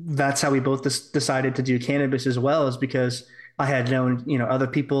that's how we both decided to do cannabis as well, is because I had known, other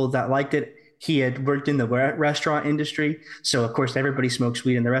people that liked it. He had worked in the restaurant industry. So of course everybody smokes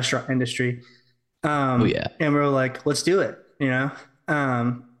weed in the restaurant industry. Oh yeah. And we were like, let's do it.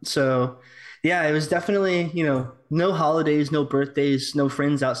 So yeah, it was definitely, no holidays, no birthdays, no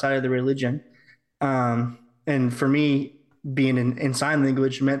friends outside of the religion. And for me, being in sign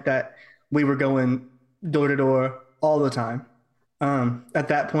language meant that we were going door to door all the time. At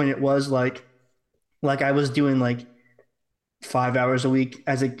that point, it was like I was doing like 5 hours a week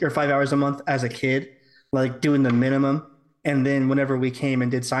or 5 hours a month as a kid, like doing the minimum. And then whenever we came and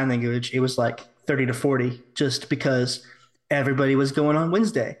did sign language, it was like 30 to 40, just because everybody was going on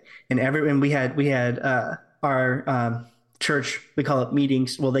Wednesday, and we had our church, we call it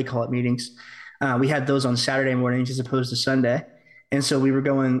meetings. Well, they call it meetings. We had those on Saturday mornings as opposed to Sunday. And so we were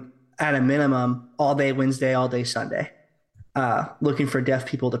going at a minimum all day Wednesday, all day Sunday, looking for deaf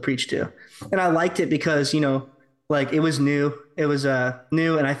people to preach to. And I liked it because, like it was new. It was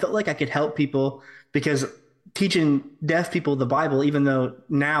new, and I felt like I could help people because teaching deaf people the Bible, even though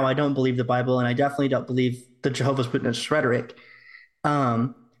now I don't believe the Bible and I definitely don't believe the Jehovah's Witness rhetoric,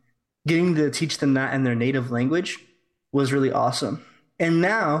 um, getting to teach them that in their native language was really awesome. And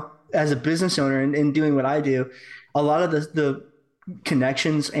now, as a business owner and doing what I do, a lot of the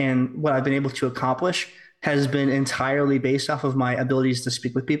connections and what I've been able to accomplish has been entirely based off of my abilities to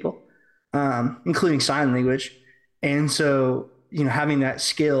speak with people, including sign language. And so, having that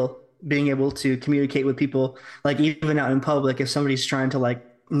skill, being able to communicate with people, like even out in public, if somebody's trying to like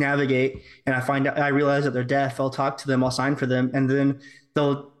navigate and I realize that they're deaf, I'll talk to them, I'll sign for them, and then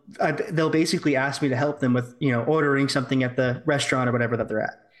they'll basically ask me to help them with, ordering something at the restaurant or whatever that they're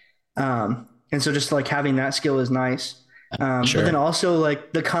at. And so just like having that skill is nice. But then Sure. also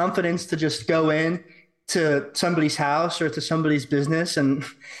like the confidence to just go in to somebody's house or to somebody's business and,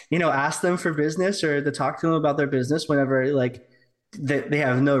 ask them for business or to talk to them about their business whenever like they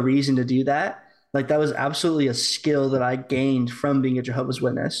have no reason to do that. Like that was absolutely a skill that I gained from being a Jehovah's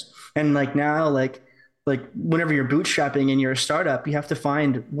Witness. And like now, like whenever you're bootstrapping and you're a startup, you have to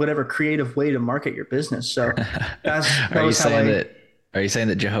find whatever creative way to market your business. So that Are you was how saying I. that are you saying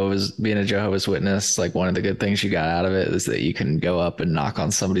that Jehovah's being a Jehovah's Witness, like one of the good things you got out of it is that you can go up and knock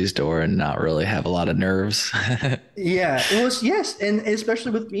on somebody's door and not really have a lot of nerves? Yeah, it was, yes, and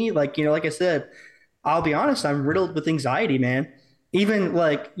especially with me, like like I said, I'll be honest, I'm riddled with anxiety, man. Even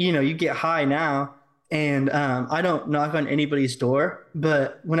like you get high now, and I don't knock on anybody's door,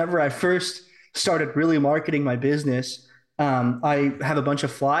 but whenever I first started really marketing my business, I have a bunch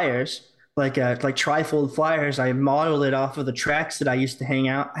of flyers, like trifold flyers. I modeled it off of the tracks that I used to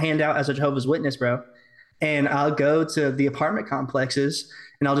hand out as a Jehovah's Witness, bro. And I'll go to the apartment complexes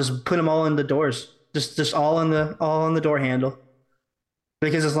and I'll just put them all in the doors, just all on the door handle.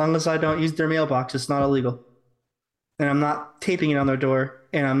 Because as long as I don't use their mailbox, it's not illegal. And I'm not taping it on their door,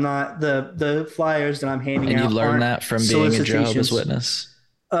 and I'm not the flyers that I'm handing And you out learn aren't that from being a Jehovah's solicitations. Witness.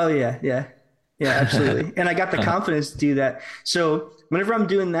 Oh yeah, yeah, yeah, absolutely. And I got the confidence to do that. So whenever I'm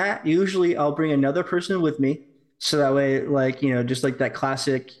doing that, usually I'll bring another person with me, so that way, like just like that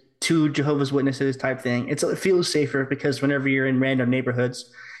classic two Jehovah's Witnesses type thing. It feels safer because whenever you're in random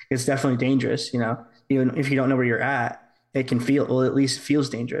neighborhoods, it's definitely dangerous. Even if you don't know where you're at, it can feel, well, at least it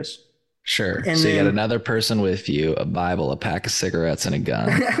feels dangerous. Sure. And So you got then another person with you, a Bible, a pack of cigarettes, and a gun,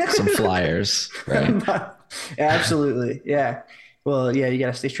 some flyers, right? absolutely, yeah. Well, yeah, you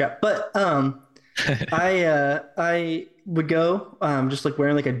gotta stay strapped. But I would go just like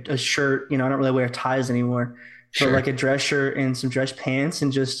wearing like a shirt. I don't really wear ties anymore, but like Sure. a dress shirt and some dress pants,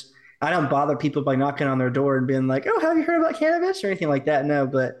 and just I don't bother people by knocking on their door and being like, "Oh, have you heard about cannabis?" or anything like that. No,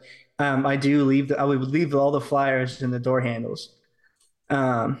 but I would leave all the flyers in the door handles.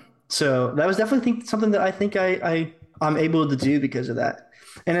 Um, so that was definitely something that I think I'm able to do because of that.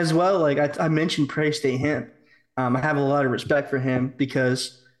 And as well, like I mentioned Prairie State Hemp. I have a lot of respect for him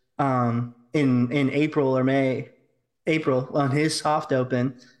because in April or May, April on his soft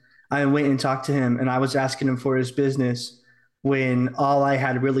open, I went and talked to him and I was asking him for his business when all I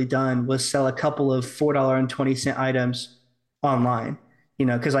had really done was sell a couple of $4.20 items online.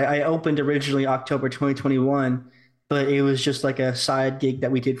 Because I opened originally October 2021, but it was just like a side gig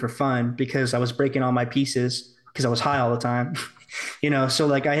that we did for fun because I was breaking all my pieces because I was high all the time. So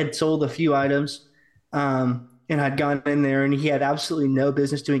like I had sold a few items, and I'd gone in there and he had absolutely no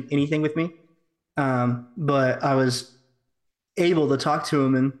business doing anything with me. But I was able to talk to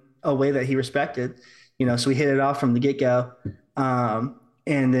him in a way that he respected, so we hit it off from the get go. And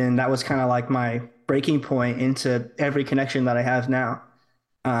then that was kind of like my breaking point into every connection that I have now,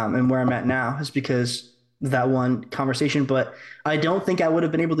 and where I'm at now is because that one conversation. But I don't think I would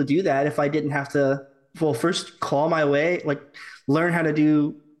have been able to do that if I didn't have to, well, first claw my way, like learn how to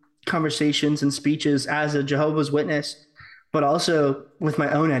do conversations and speeches as a Jehovah's Witness, but also with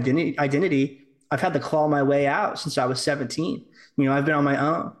my own identity. I've had to claw my way out since I was 17. I've been on my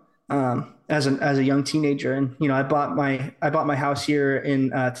own as a young teenager, and I bought my house here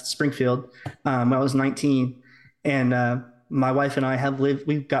in Springfield when I was 19, and my wife and I have lived.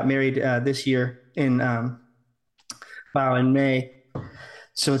 We got married this year in May,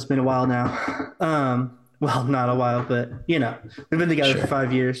 so it's been a while now. Well, not a while, but we've been together for Sure.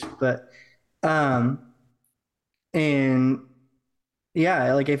 5 years. But um, and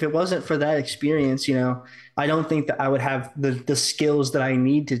yeah, like if it wasn't for that experience, I don't think that I would have the skills that I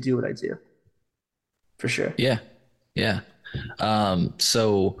need to do what I do for sure. Yeah. Yeah.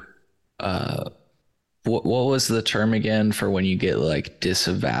 So, uh, what was the term again for when you get like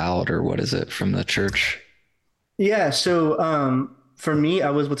disavowed, or what is it, from the church? Yeah. So for me, I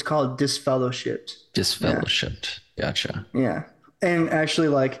was what's called disfellowshipped. Yeah. Disfellowshipped. Gotcha. Yeah. And actually,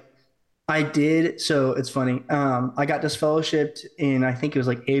 like I did. So it's funny. I got disfellowshipped in, I think it was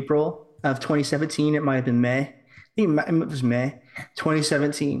like April of 2017. It might have been May. I think it was May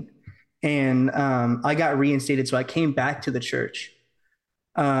 2017. And I got reinstated. So I came back to the church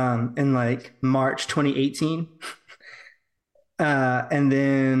in like March 2018. And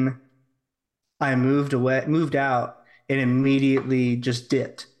then I moved out, and immediately just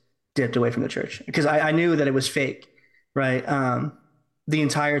dipped away from the church because I knew that it was fake, right? The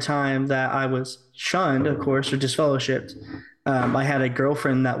entire time that I was shunned, of course, or disfellowshipped, I had a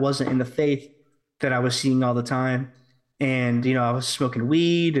girlfriend that wasn't in the faith that I was seeing all the time. And, I was smoking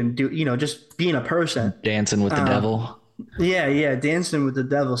weed and just being a person. Dancing with the Um, devil. yeah, yeah, dancing with the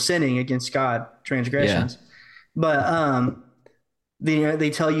devil, sinning against God, Yeah. transgressions. But they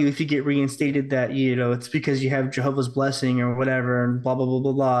tell you if you get reinstated that it's because you have Jehovah's blessing or whatever, and blah blah blah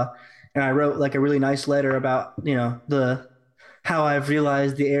blah blah. And I wrote like a really nice letter about the how I've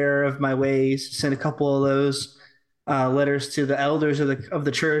realized the error of my ways. Sent a couple of those letters to the elders of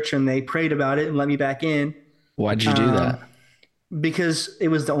the church, and they prayed about it and let me back in Why'd you do um, that? because it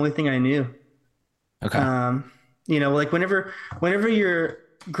was the only thing I knew. Okay. Like whenever you're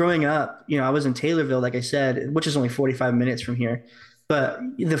growing up, I was in Taylorville, like I said, which is only 45 minutes from here. But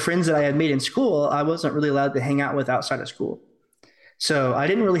the friends that I had made in school, I wasn't really allowed to hang out with outside of school. So I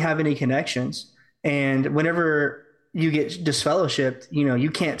didn't really have any connections. And whenever you get disfellowshipped,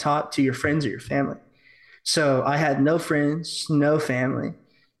 you can't talk to your friends or your family. So I had no friends, no family.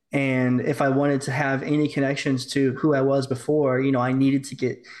 And if I wanted to have any connections to who I was before, I needed to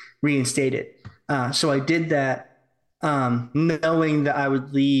get reinstated. So I did that, knowing that I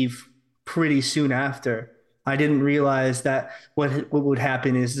would leave pretty soon after. I didn't realize that what would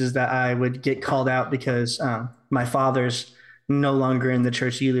happen is that I would get called out because my father's no longer in the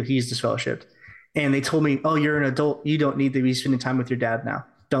church either. He's disfellowshipped. And they told me, "Oh, you're an adult. You don't need to be spending time with your dad now.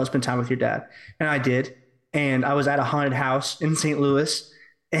 Don't spend time with your dad." And I did. And I was at a haunted house in St. Louis,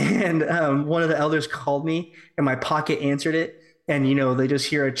 and one of the elders called me, and my pocket answered it. And they just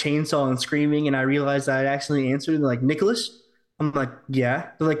hear a chainsaw and screaming, and I realized I had accidentally answered. And they're like, "Nicholas?" I'm like,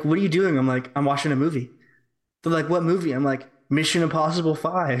 "Yeah." They're like, "What are you doing?" I'm like, "I'm watching a movie." They're like, "What movie?" I'm like, "Mission Impossible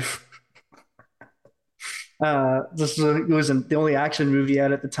 5." It was the only action movie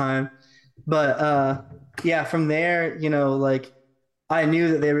out at the time. But yeah, from there, like I knew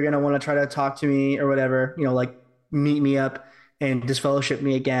that they were going to want to try to talk to me or whatever, like meet me up and disfellowship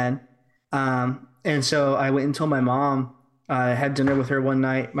me again. And so I went and told my mom. I had dinner with her one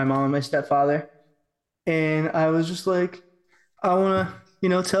night, my mom and my stepfather. And I was just like, I want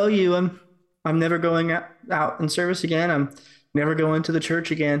to, tell you I'm never going out in service again. I'm never going to the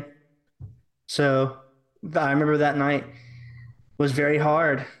church again. So I remember that night was very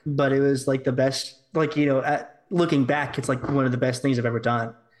hard, but it was like the best, like, looking back, it's like one of the best things I've ever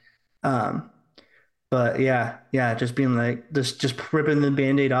done. Um, but yeah, just being like, just ripping the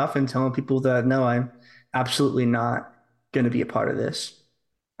band-aid off and telling people that no, I'm absolutely not going to be a part of this.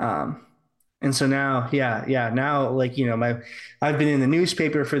 Um, and so now, now like, I've been in the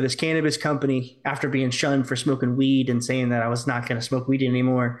newspaper for this cannabis company after being shunned for smoking weed and saying that I was not going to smoke weed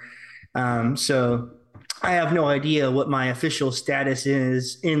anymore. So I have no idea what my official status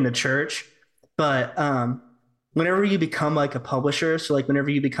is in the church, but whenever you become like a publisher, so like whenever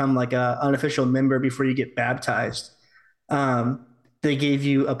you become like a unofficial member before you get baptized, um, they gave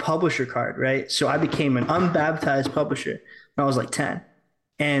you a publisher card, right? So I became an unbaptized publisher when I was like 10,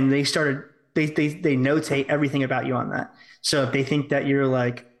 and they notate everything about you on that. So if they think that you're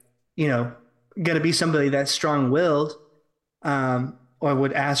like, you know, going to be somebody that's strong willed, or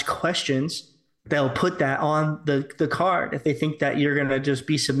would ask questions, they'll put that on the card. If they think that you're gonna just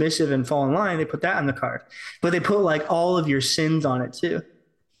be submissive and fall in line, they put that on the card. But they put like all of your sins on it too.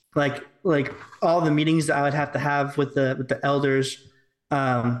 Like all the meetings that I would have to have with the elders,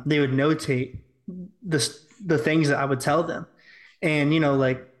 they would notate the things that I would tell them. And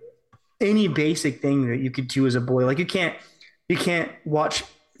like any basic thing that you could do as a boy, like you can't watch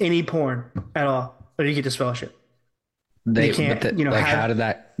any porn at all, or you get disfellowship. You can't, Like, how have.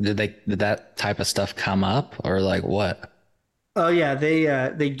 did that type of stuff come up, or like what? Oh yeah,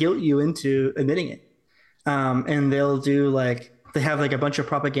 they guilt you into admitting it. And they'll do like they have like a bunch of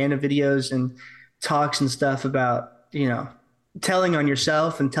propaganda videos and talks and stuff about telling on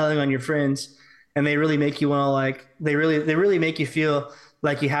yourself and telling on your friends, and they really make you want to like they really make you feel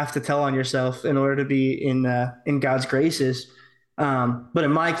like you have to tell on yourself in order to be in God's graces. But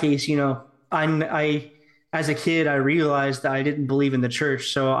in my case, I as a kid I realized that I didn't believe in the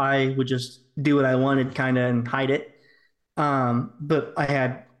church, so I would just do what I wanted, kind of, and hide it. But I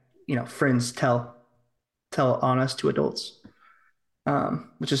had friends tell on us to adults,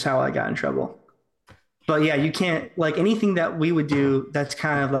 which is how I got in trouble. But yeah, you can't like anything that we would do that's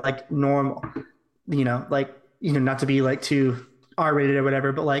kind of like normal, like not to be like too R-rated or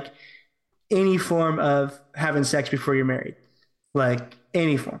whatever, but like any form of having sex before you're married, like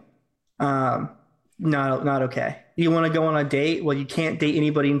any form, um, not okay. You want to go on a date? Well, you can't date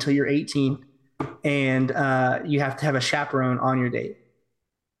anybody until you're 18, and you have to have a chaperone on your date.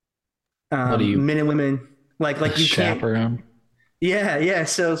 What do you Men and women, a like you can't. chaperone? Yeah, yeah.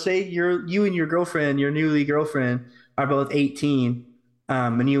 So say you and your girlfriend, your newly girlfriend, are both 18,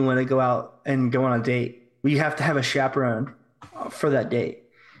 and you want to go out and go on a date. Well, you have to have a chaperone for that date,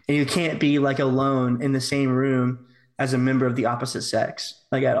 and you can't be like alone in the same room as a member of the opposite sex,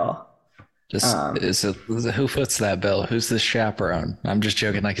 like at all. Just Um, who foots that bill? Who's the chaperone? I'm just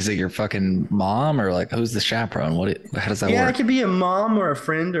joking. Like, is it your fucking mom, or like who's the chaperone? How does that yeah, it work? could be a mom or a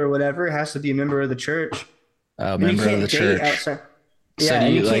friend or whatever. It has to be a member of the church, A and you member of the can't date church. outside. So Yeah, do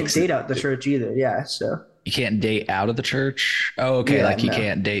and you you like can't date out the church either. Yeah, so you can't date out of the church? Oh, okay. yeah, Like you no.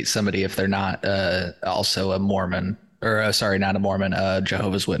 can't date somebody if they're not also a Mormon, or sorry, not a Mormon,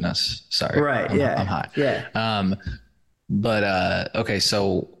 Jehovah's Witness. Sorry, Right, I'm yeah, high. yeah. Um, but okay,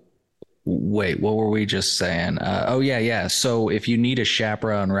 so wait, what were we just saying? Oh yeah, yeah. So if you need a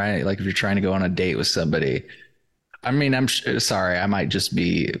chaperone, right? Like if you're trying to go on a date with somebody, I mean, sorry, I might just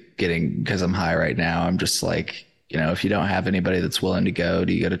be getting because I'm high right now. I'm just like, if you don't have anybody that's willing to go,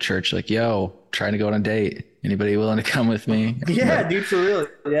 do you go to church like, yo, trying to go on a date? Anybody willing to come with me? Yeah, But dude, for real.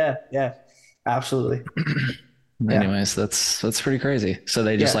 Yeah, yeah, absolutely. Yeah, anyways, that's pretty crazy. So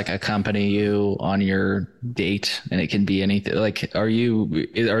they just yeah. like accompany you on your date, and it can be anything. Like, are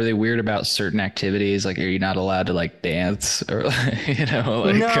they weird about certain activities? Like, are you not allowed to like dance or No,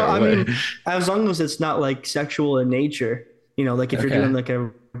 like I what? mean, as long as it's not like sexual in nature, like if you're doing Okay, like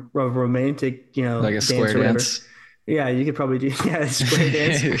a romantic, like a dance square or whatever. dance. Yeah, you could probably do, yeah, square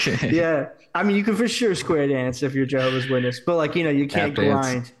dance. Yeah. I mean, you can for sure square dance if you're Jehovah's Witness, but like, you Tap can't dance.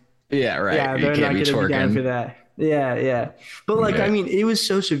 grind. Yeah, right. Yeah, You they're can't not be going to be down for twerking. that. Yeah, yeah. But like, I Yeah. mean, it was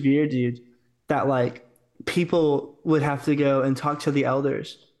so severe, dude, that like people would have to go and talk to the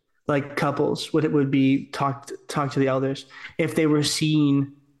elders. Like couples would be talk to the elders if they were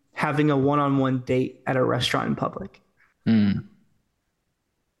seen having a one-on-one date at a restaurant in public. Mm.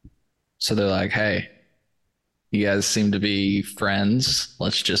 So they're like, hey, you guys seem to be friends,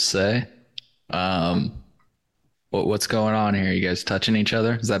 let's just say. Um, what's going on here? You guys touching each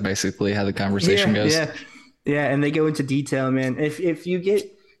other? Is that basically how the conversation Yeah, goes? yeah. Yeah, and they go into detail, man. If you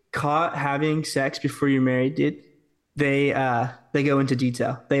get caught having sex before you're married, dude, they go into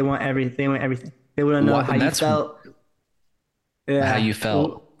detail. They want everything. They want to know What? how you That's felt. how Yeah. you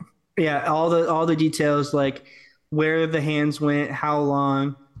felt. Yeah, all the details, like where the hands went, how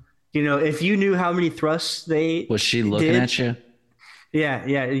long. If you knew how many thrusts they Was she looking did. at you? Yeah,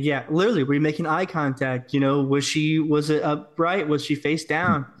 yeah, yeah. Literally, were you making eye contact? Was it upright? Was she face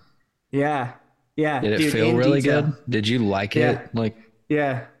down? Yeah, yeah, Did it dude, feel in really detail. good? Did you like Yeah, it? Like,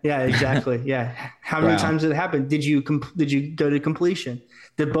 yeah, yeah, exactly. Yeah. How many wow. times did it happen? Did you go to completion?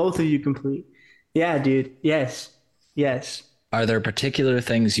 Did both of you complete? Yeah, dude. Yes. Yes. Are there particular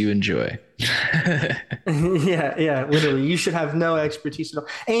things you enjoy? Yeah, yeah, literally. You should have no expertise at all.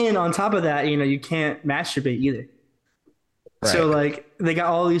 And on top of that, you can't masturbate either. So Right. like they got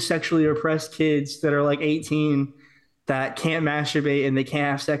all these sexually repressed kids that are like 18 that can't masturbate and they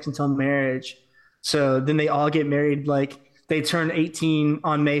can't have sex until marriage. So then they all get married like they turn 18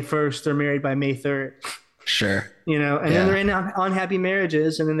 on May 1st, they're married by May 3rd, Sure. and then they're Yeah. in unhappy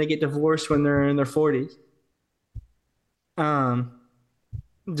marriages and then they get divorced when they're in their 40s. Um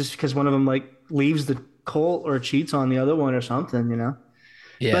just because one of them like leaves the cult or cheats on the other one or something, you know.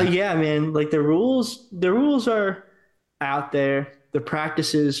 But Yeah. yeah, man, like the rules are out there. The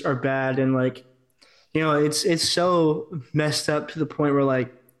practices are bad, and like it's so messed up to the point where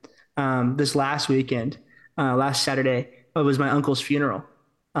like this last weekend, last Saturday, it was my uncle's funeral.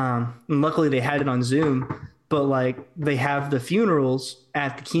 And luckily they had it on Zoom, but like they have the funerals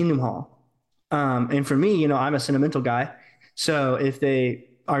at the Kingdom Hall. And for me, I'm a sentimental guy. So if they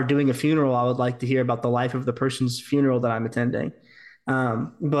are doing a funeral, I would like to hear about the life of the person's funeral that I'm attending.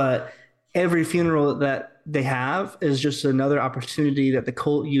 But every funeral that they have is just another opportunity that the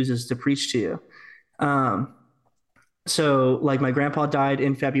cult uses to preach to you. Um, so like my grandpa died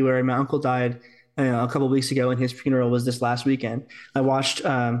in February, my uncle died a couple of weeks ago, and his funeral was this last weekend. I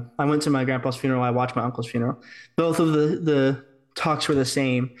went to my grandpa's funeral. I watched my uncle's funeral. Both of the talks were the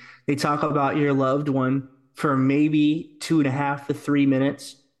same. They talk about your loved one for maybe 2.5 to 3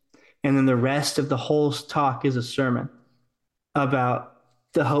 minutes, and then the rest of the whole talk is a sermon about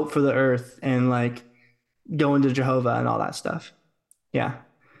the hope for the earth and like going to Jehovah and all that stuff. Yeah.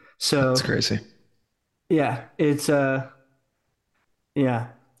 That's So crazy. yeah, yeah,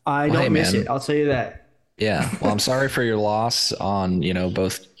 I Well, hey, don't miss it. man. I'll tell you that. Yeah. Well, I'm sorry for your loss on,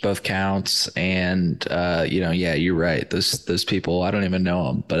 both counts. And yeah, you're right. Those people, I don't even know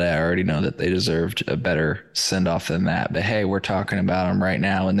them, but I already know that they deserved a better send off than that. But hey, we're talking about them right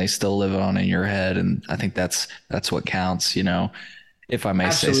now and they still live on in your head. And I think that's what counts, if I may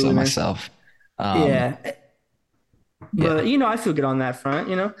say so Absolutely, man. myself. Um, Yeah, but yeah. I feel good on that front,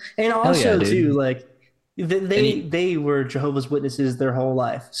 and Hell yeah, also too, dude. like And they were Jehovah's Witnesses their whole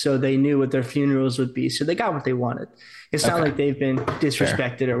life, so they knew what their funerals would be, so they got what they wanted. It's not okay, like they've been fair.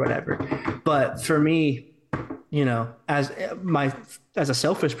 disrespected or whatever. But for me, as my as a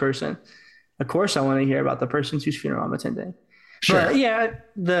selfish person, of course I want to hear about the person whose funeral I'm attending. But Sure. yeah,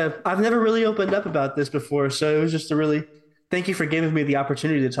 the I've never really opened up about this before, so it was just a really thank you for giving me the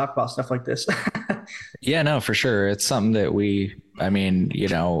opportunity to talk about stuff like this. Yeah, no, for sure. It's something that I mean,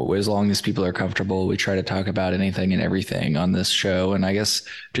 as long as people are comfortable, we try to talk about anything and everything on this show. And I guess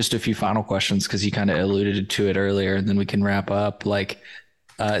just a few final questions because you kind of alluded to it earlier, and then we can wrap up. Like,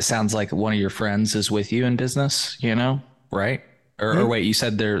 it sounds like one of your friends is with you in business, right? Or Mhm. wait, you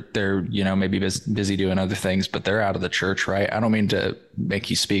said they're maybe busy doing other things, but they're out of the church, right? I don't mean to make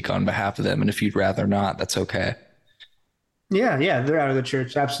you speak on behalf of them, and if you'd rather not, that's okay. Yeah, yeah, they're out of the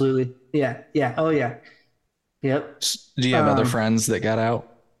church. Absolutely. Yeah, yeah. Oh, yeah. Yep. Do you have other Um, friends that got out?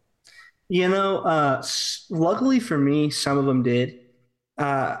 luckily for me, some of them did.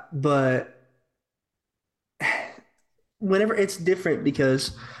 But whenever it's different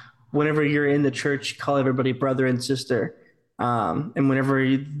because whenever you're in the church, you call everybody brother and sister. And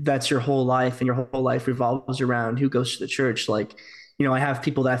that's your whole life and your whole life revolves around who goes to the church. Like, I have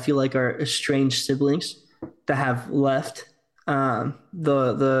people that I feel like are estranged siblings that have left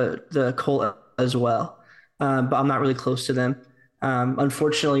the cult as well. But I'm not really close to them.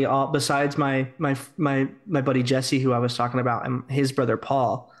 Unfortunately, all besides my buddy Jesse, who I was talking about, and his brother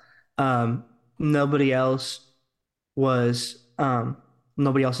Paul, nobody else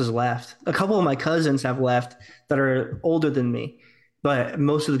nobody else has left. A couple of my cousins have left that are older than me, but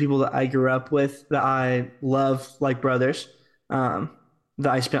most of the people that I grew up with, that I love like brothers, um,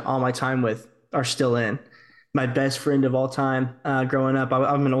 that I spent all my time with, are still in. My best friend of all time, growing up,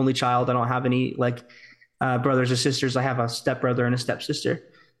 I'm an only child. I don't have any like brothers or sisters. I have a stepbrother and a stepsister,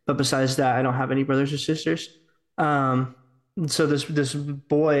 but besides that, I don't have any brothers or sisters. Um, so this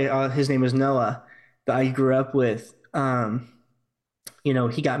boy, his name is Noah, that I grew up with.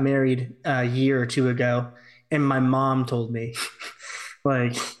 He got married a year or two ago, and my mom told me,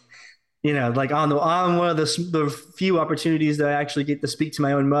 like, like on one of the few opportunities that I actually get to speak to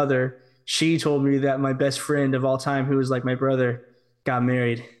my own mother, she told me that my best friend of all time, who was like my brother, got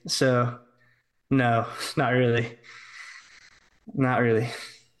married. So no, not really, not really.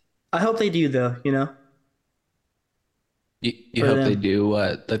 I hope they do though, You for hope they them. do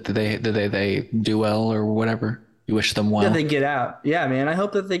what? That they do well or whatever. You wish them That they well. get out. Yeah, man. I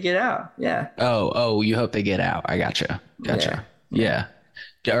hope that they get out. Yeah, Oh, you hope they get out. I gotcha. yeah, Gotcha. yeah.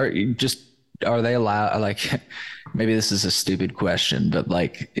 Yeah. Are they allowed? Like, maybe this is a stupid question, but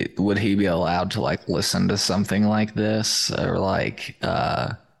like, would he be allowed to like listen to something like this or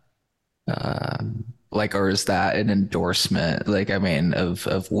or is that an endorsement? Like, I mean,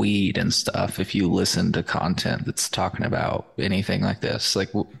 of weed and stuff. If you listen to content that's talking about anything like this, like,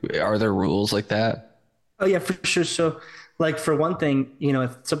 are there rules like that? Oh yeah, for sure. So, like for one thing,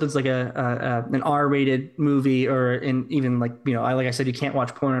 if something's like an R-rated movie, or even like like I said, you can't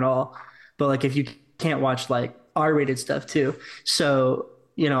watch porn at all. But like if you can't watch like R-rated stuff too, so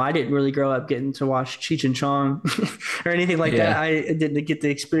I didn't really grow up getting to watch Cheech and Chong or anything like that. Yeah. I didn't get to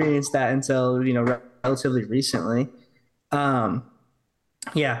experience that until, relatively recently. Um,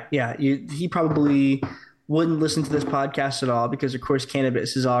 yeah. He probably wouldn't listen to this podcast at all because, of course,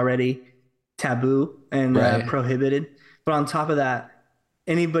 cannabis is already taboo and Right. prohibited. But on top of that,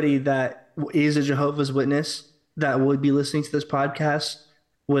 anybody that is a Jehovah's Witness that would be listening to this podcast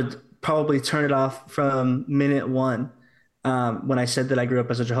would probably turn it off from minute one when I said that I grew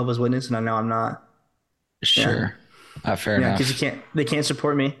up as a Jehovah's Witness and I know I'm not. Yeah, Sure. Fair yeah, because enough. they can't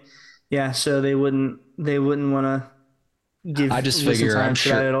support me. Yeah, so they wouldn't want to I give just listen figure I'm time to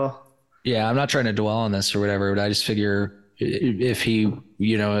that sure. at all. Yeah, I'm not trying to dwell on this or whatever, but I just figure if he,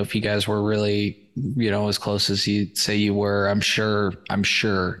 if you guys were really, as close as you say you were, I'm sure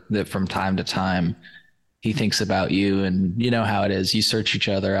that from time to time he thinks about you, and you know how it is. You search each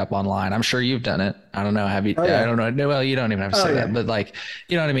other up online. I'm sure you've done it. I don't know. Have you? Oh I yeah, don't know. No, well, you don't even have to oh say that, yeah, but like,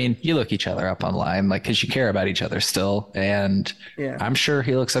 you know what I mean? You look each other up online, like, cause you care about each other still. And yeah. I'm sure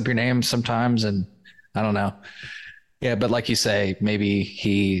he looks up your name sometimes, and I don't know. Yeah, but like you say, maybe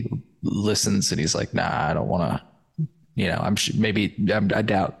he listens and he's like, nah, I don't want to, I'm sure maybe I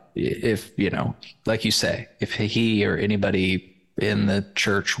doubt if, like you say, if he or anybody in the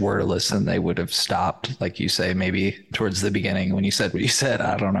church were to listen, they would have stopped, like you say, maybe towards the beginning when you said what you said.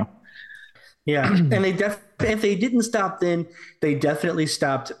 I don't know. Yeah, and if they didn't stop then, they definitely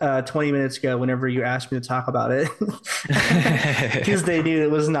stopped 20 minutes ago whenever you asked me to talk about it. Because they knew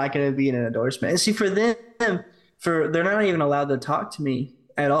it was not going to be an endorsement. And see, for them, they're not even allowed to talk to me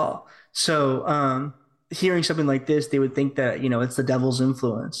at all. So hearing something like this, they would think that it's the devil's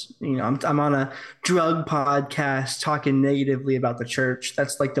influence. I'm on a drug podcast talking negatively about the church.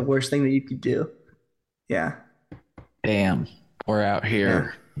 That's like the worst thing that you could do. Yeah, Damn, we're out yeah.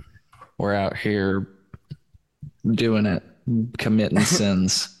 here. We're out here doing it, committing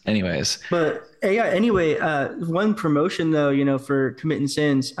sins. Anyways, But yeah, anyway, one promotion though, for committing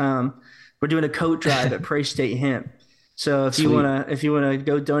sins, we're doing a coat drive at Prairie State Hemp. So sweet. if you wanna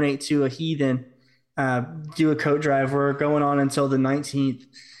go donate to a heathen, uh, do a coat drive. We're going on until the 19th.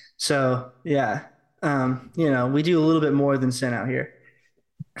 So yeah, we do a little bit more than sin out here.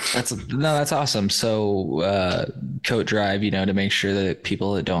 That's awesome. So, coat drive, to make sure that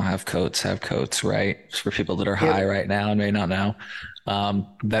people that don't have coats, right? For people that are high Yep. right now and may not know.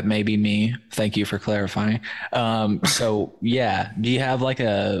 That may be me. Thank you for clarifying. So yeah, do you have like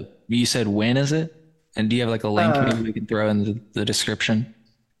you said when is it? And do you have like a link maybe Uh, we can throw in the description?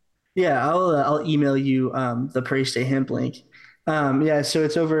 yeah, I'll email you the Prairie State Hemp link. Yeah, so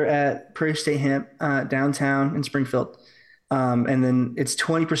it's over at Prairie State Hemp downtown in Springfield. And then it's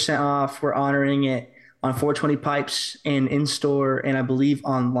 20% off. We're honoring it on 420 Pipes and in store, and I believe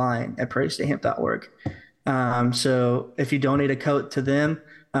online at prairiestathemp.org. So if you donate a coat to them,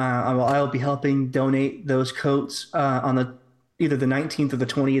 I'll be helping donate those coats on either the 19th or the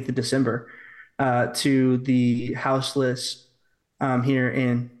 20th of December to the houseless here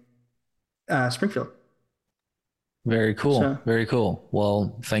in Springfield. Very cool. So Very cool.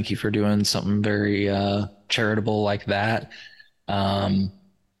 Well, thank you for doing something very charitable like that. Um,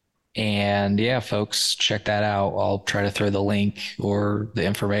 And yeah, folks, check that out. I'll try to throw the link or the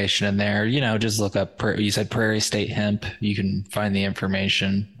information in there. Just look up, you said Prairie State Hemp. You can find the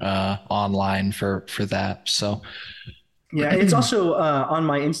information online for that. So yeah, it's also on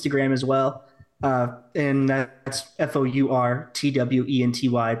my Instagram as well. And that's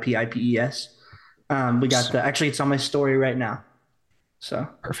FOURTWENTYPIPES. We got actually it's on my story right now. So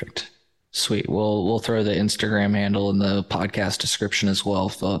perfect. Sweet. We'll throw the Instagram handle in the podcast description as well,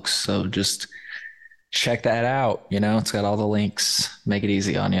 folks. So just check that out. It's got all the links. Make it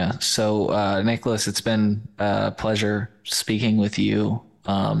easy on you. So, Nicholas, it's been a pleasure speaking with you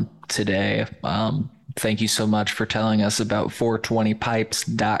today. Thank you so much for telling us about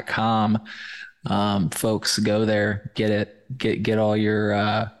 420pipes.com. Folks, go there, get it, get all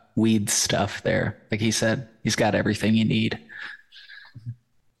your weed stuff there. Like he said, he's got everything you need.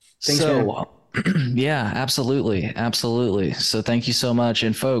 thanks, man. So, yeah, absolutely. Absolutely. So thank you so much.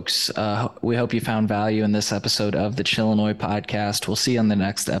 And folks, we hope you found value in this episode of the Chillinois podcast. We'll see you on the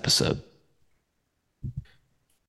next episode.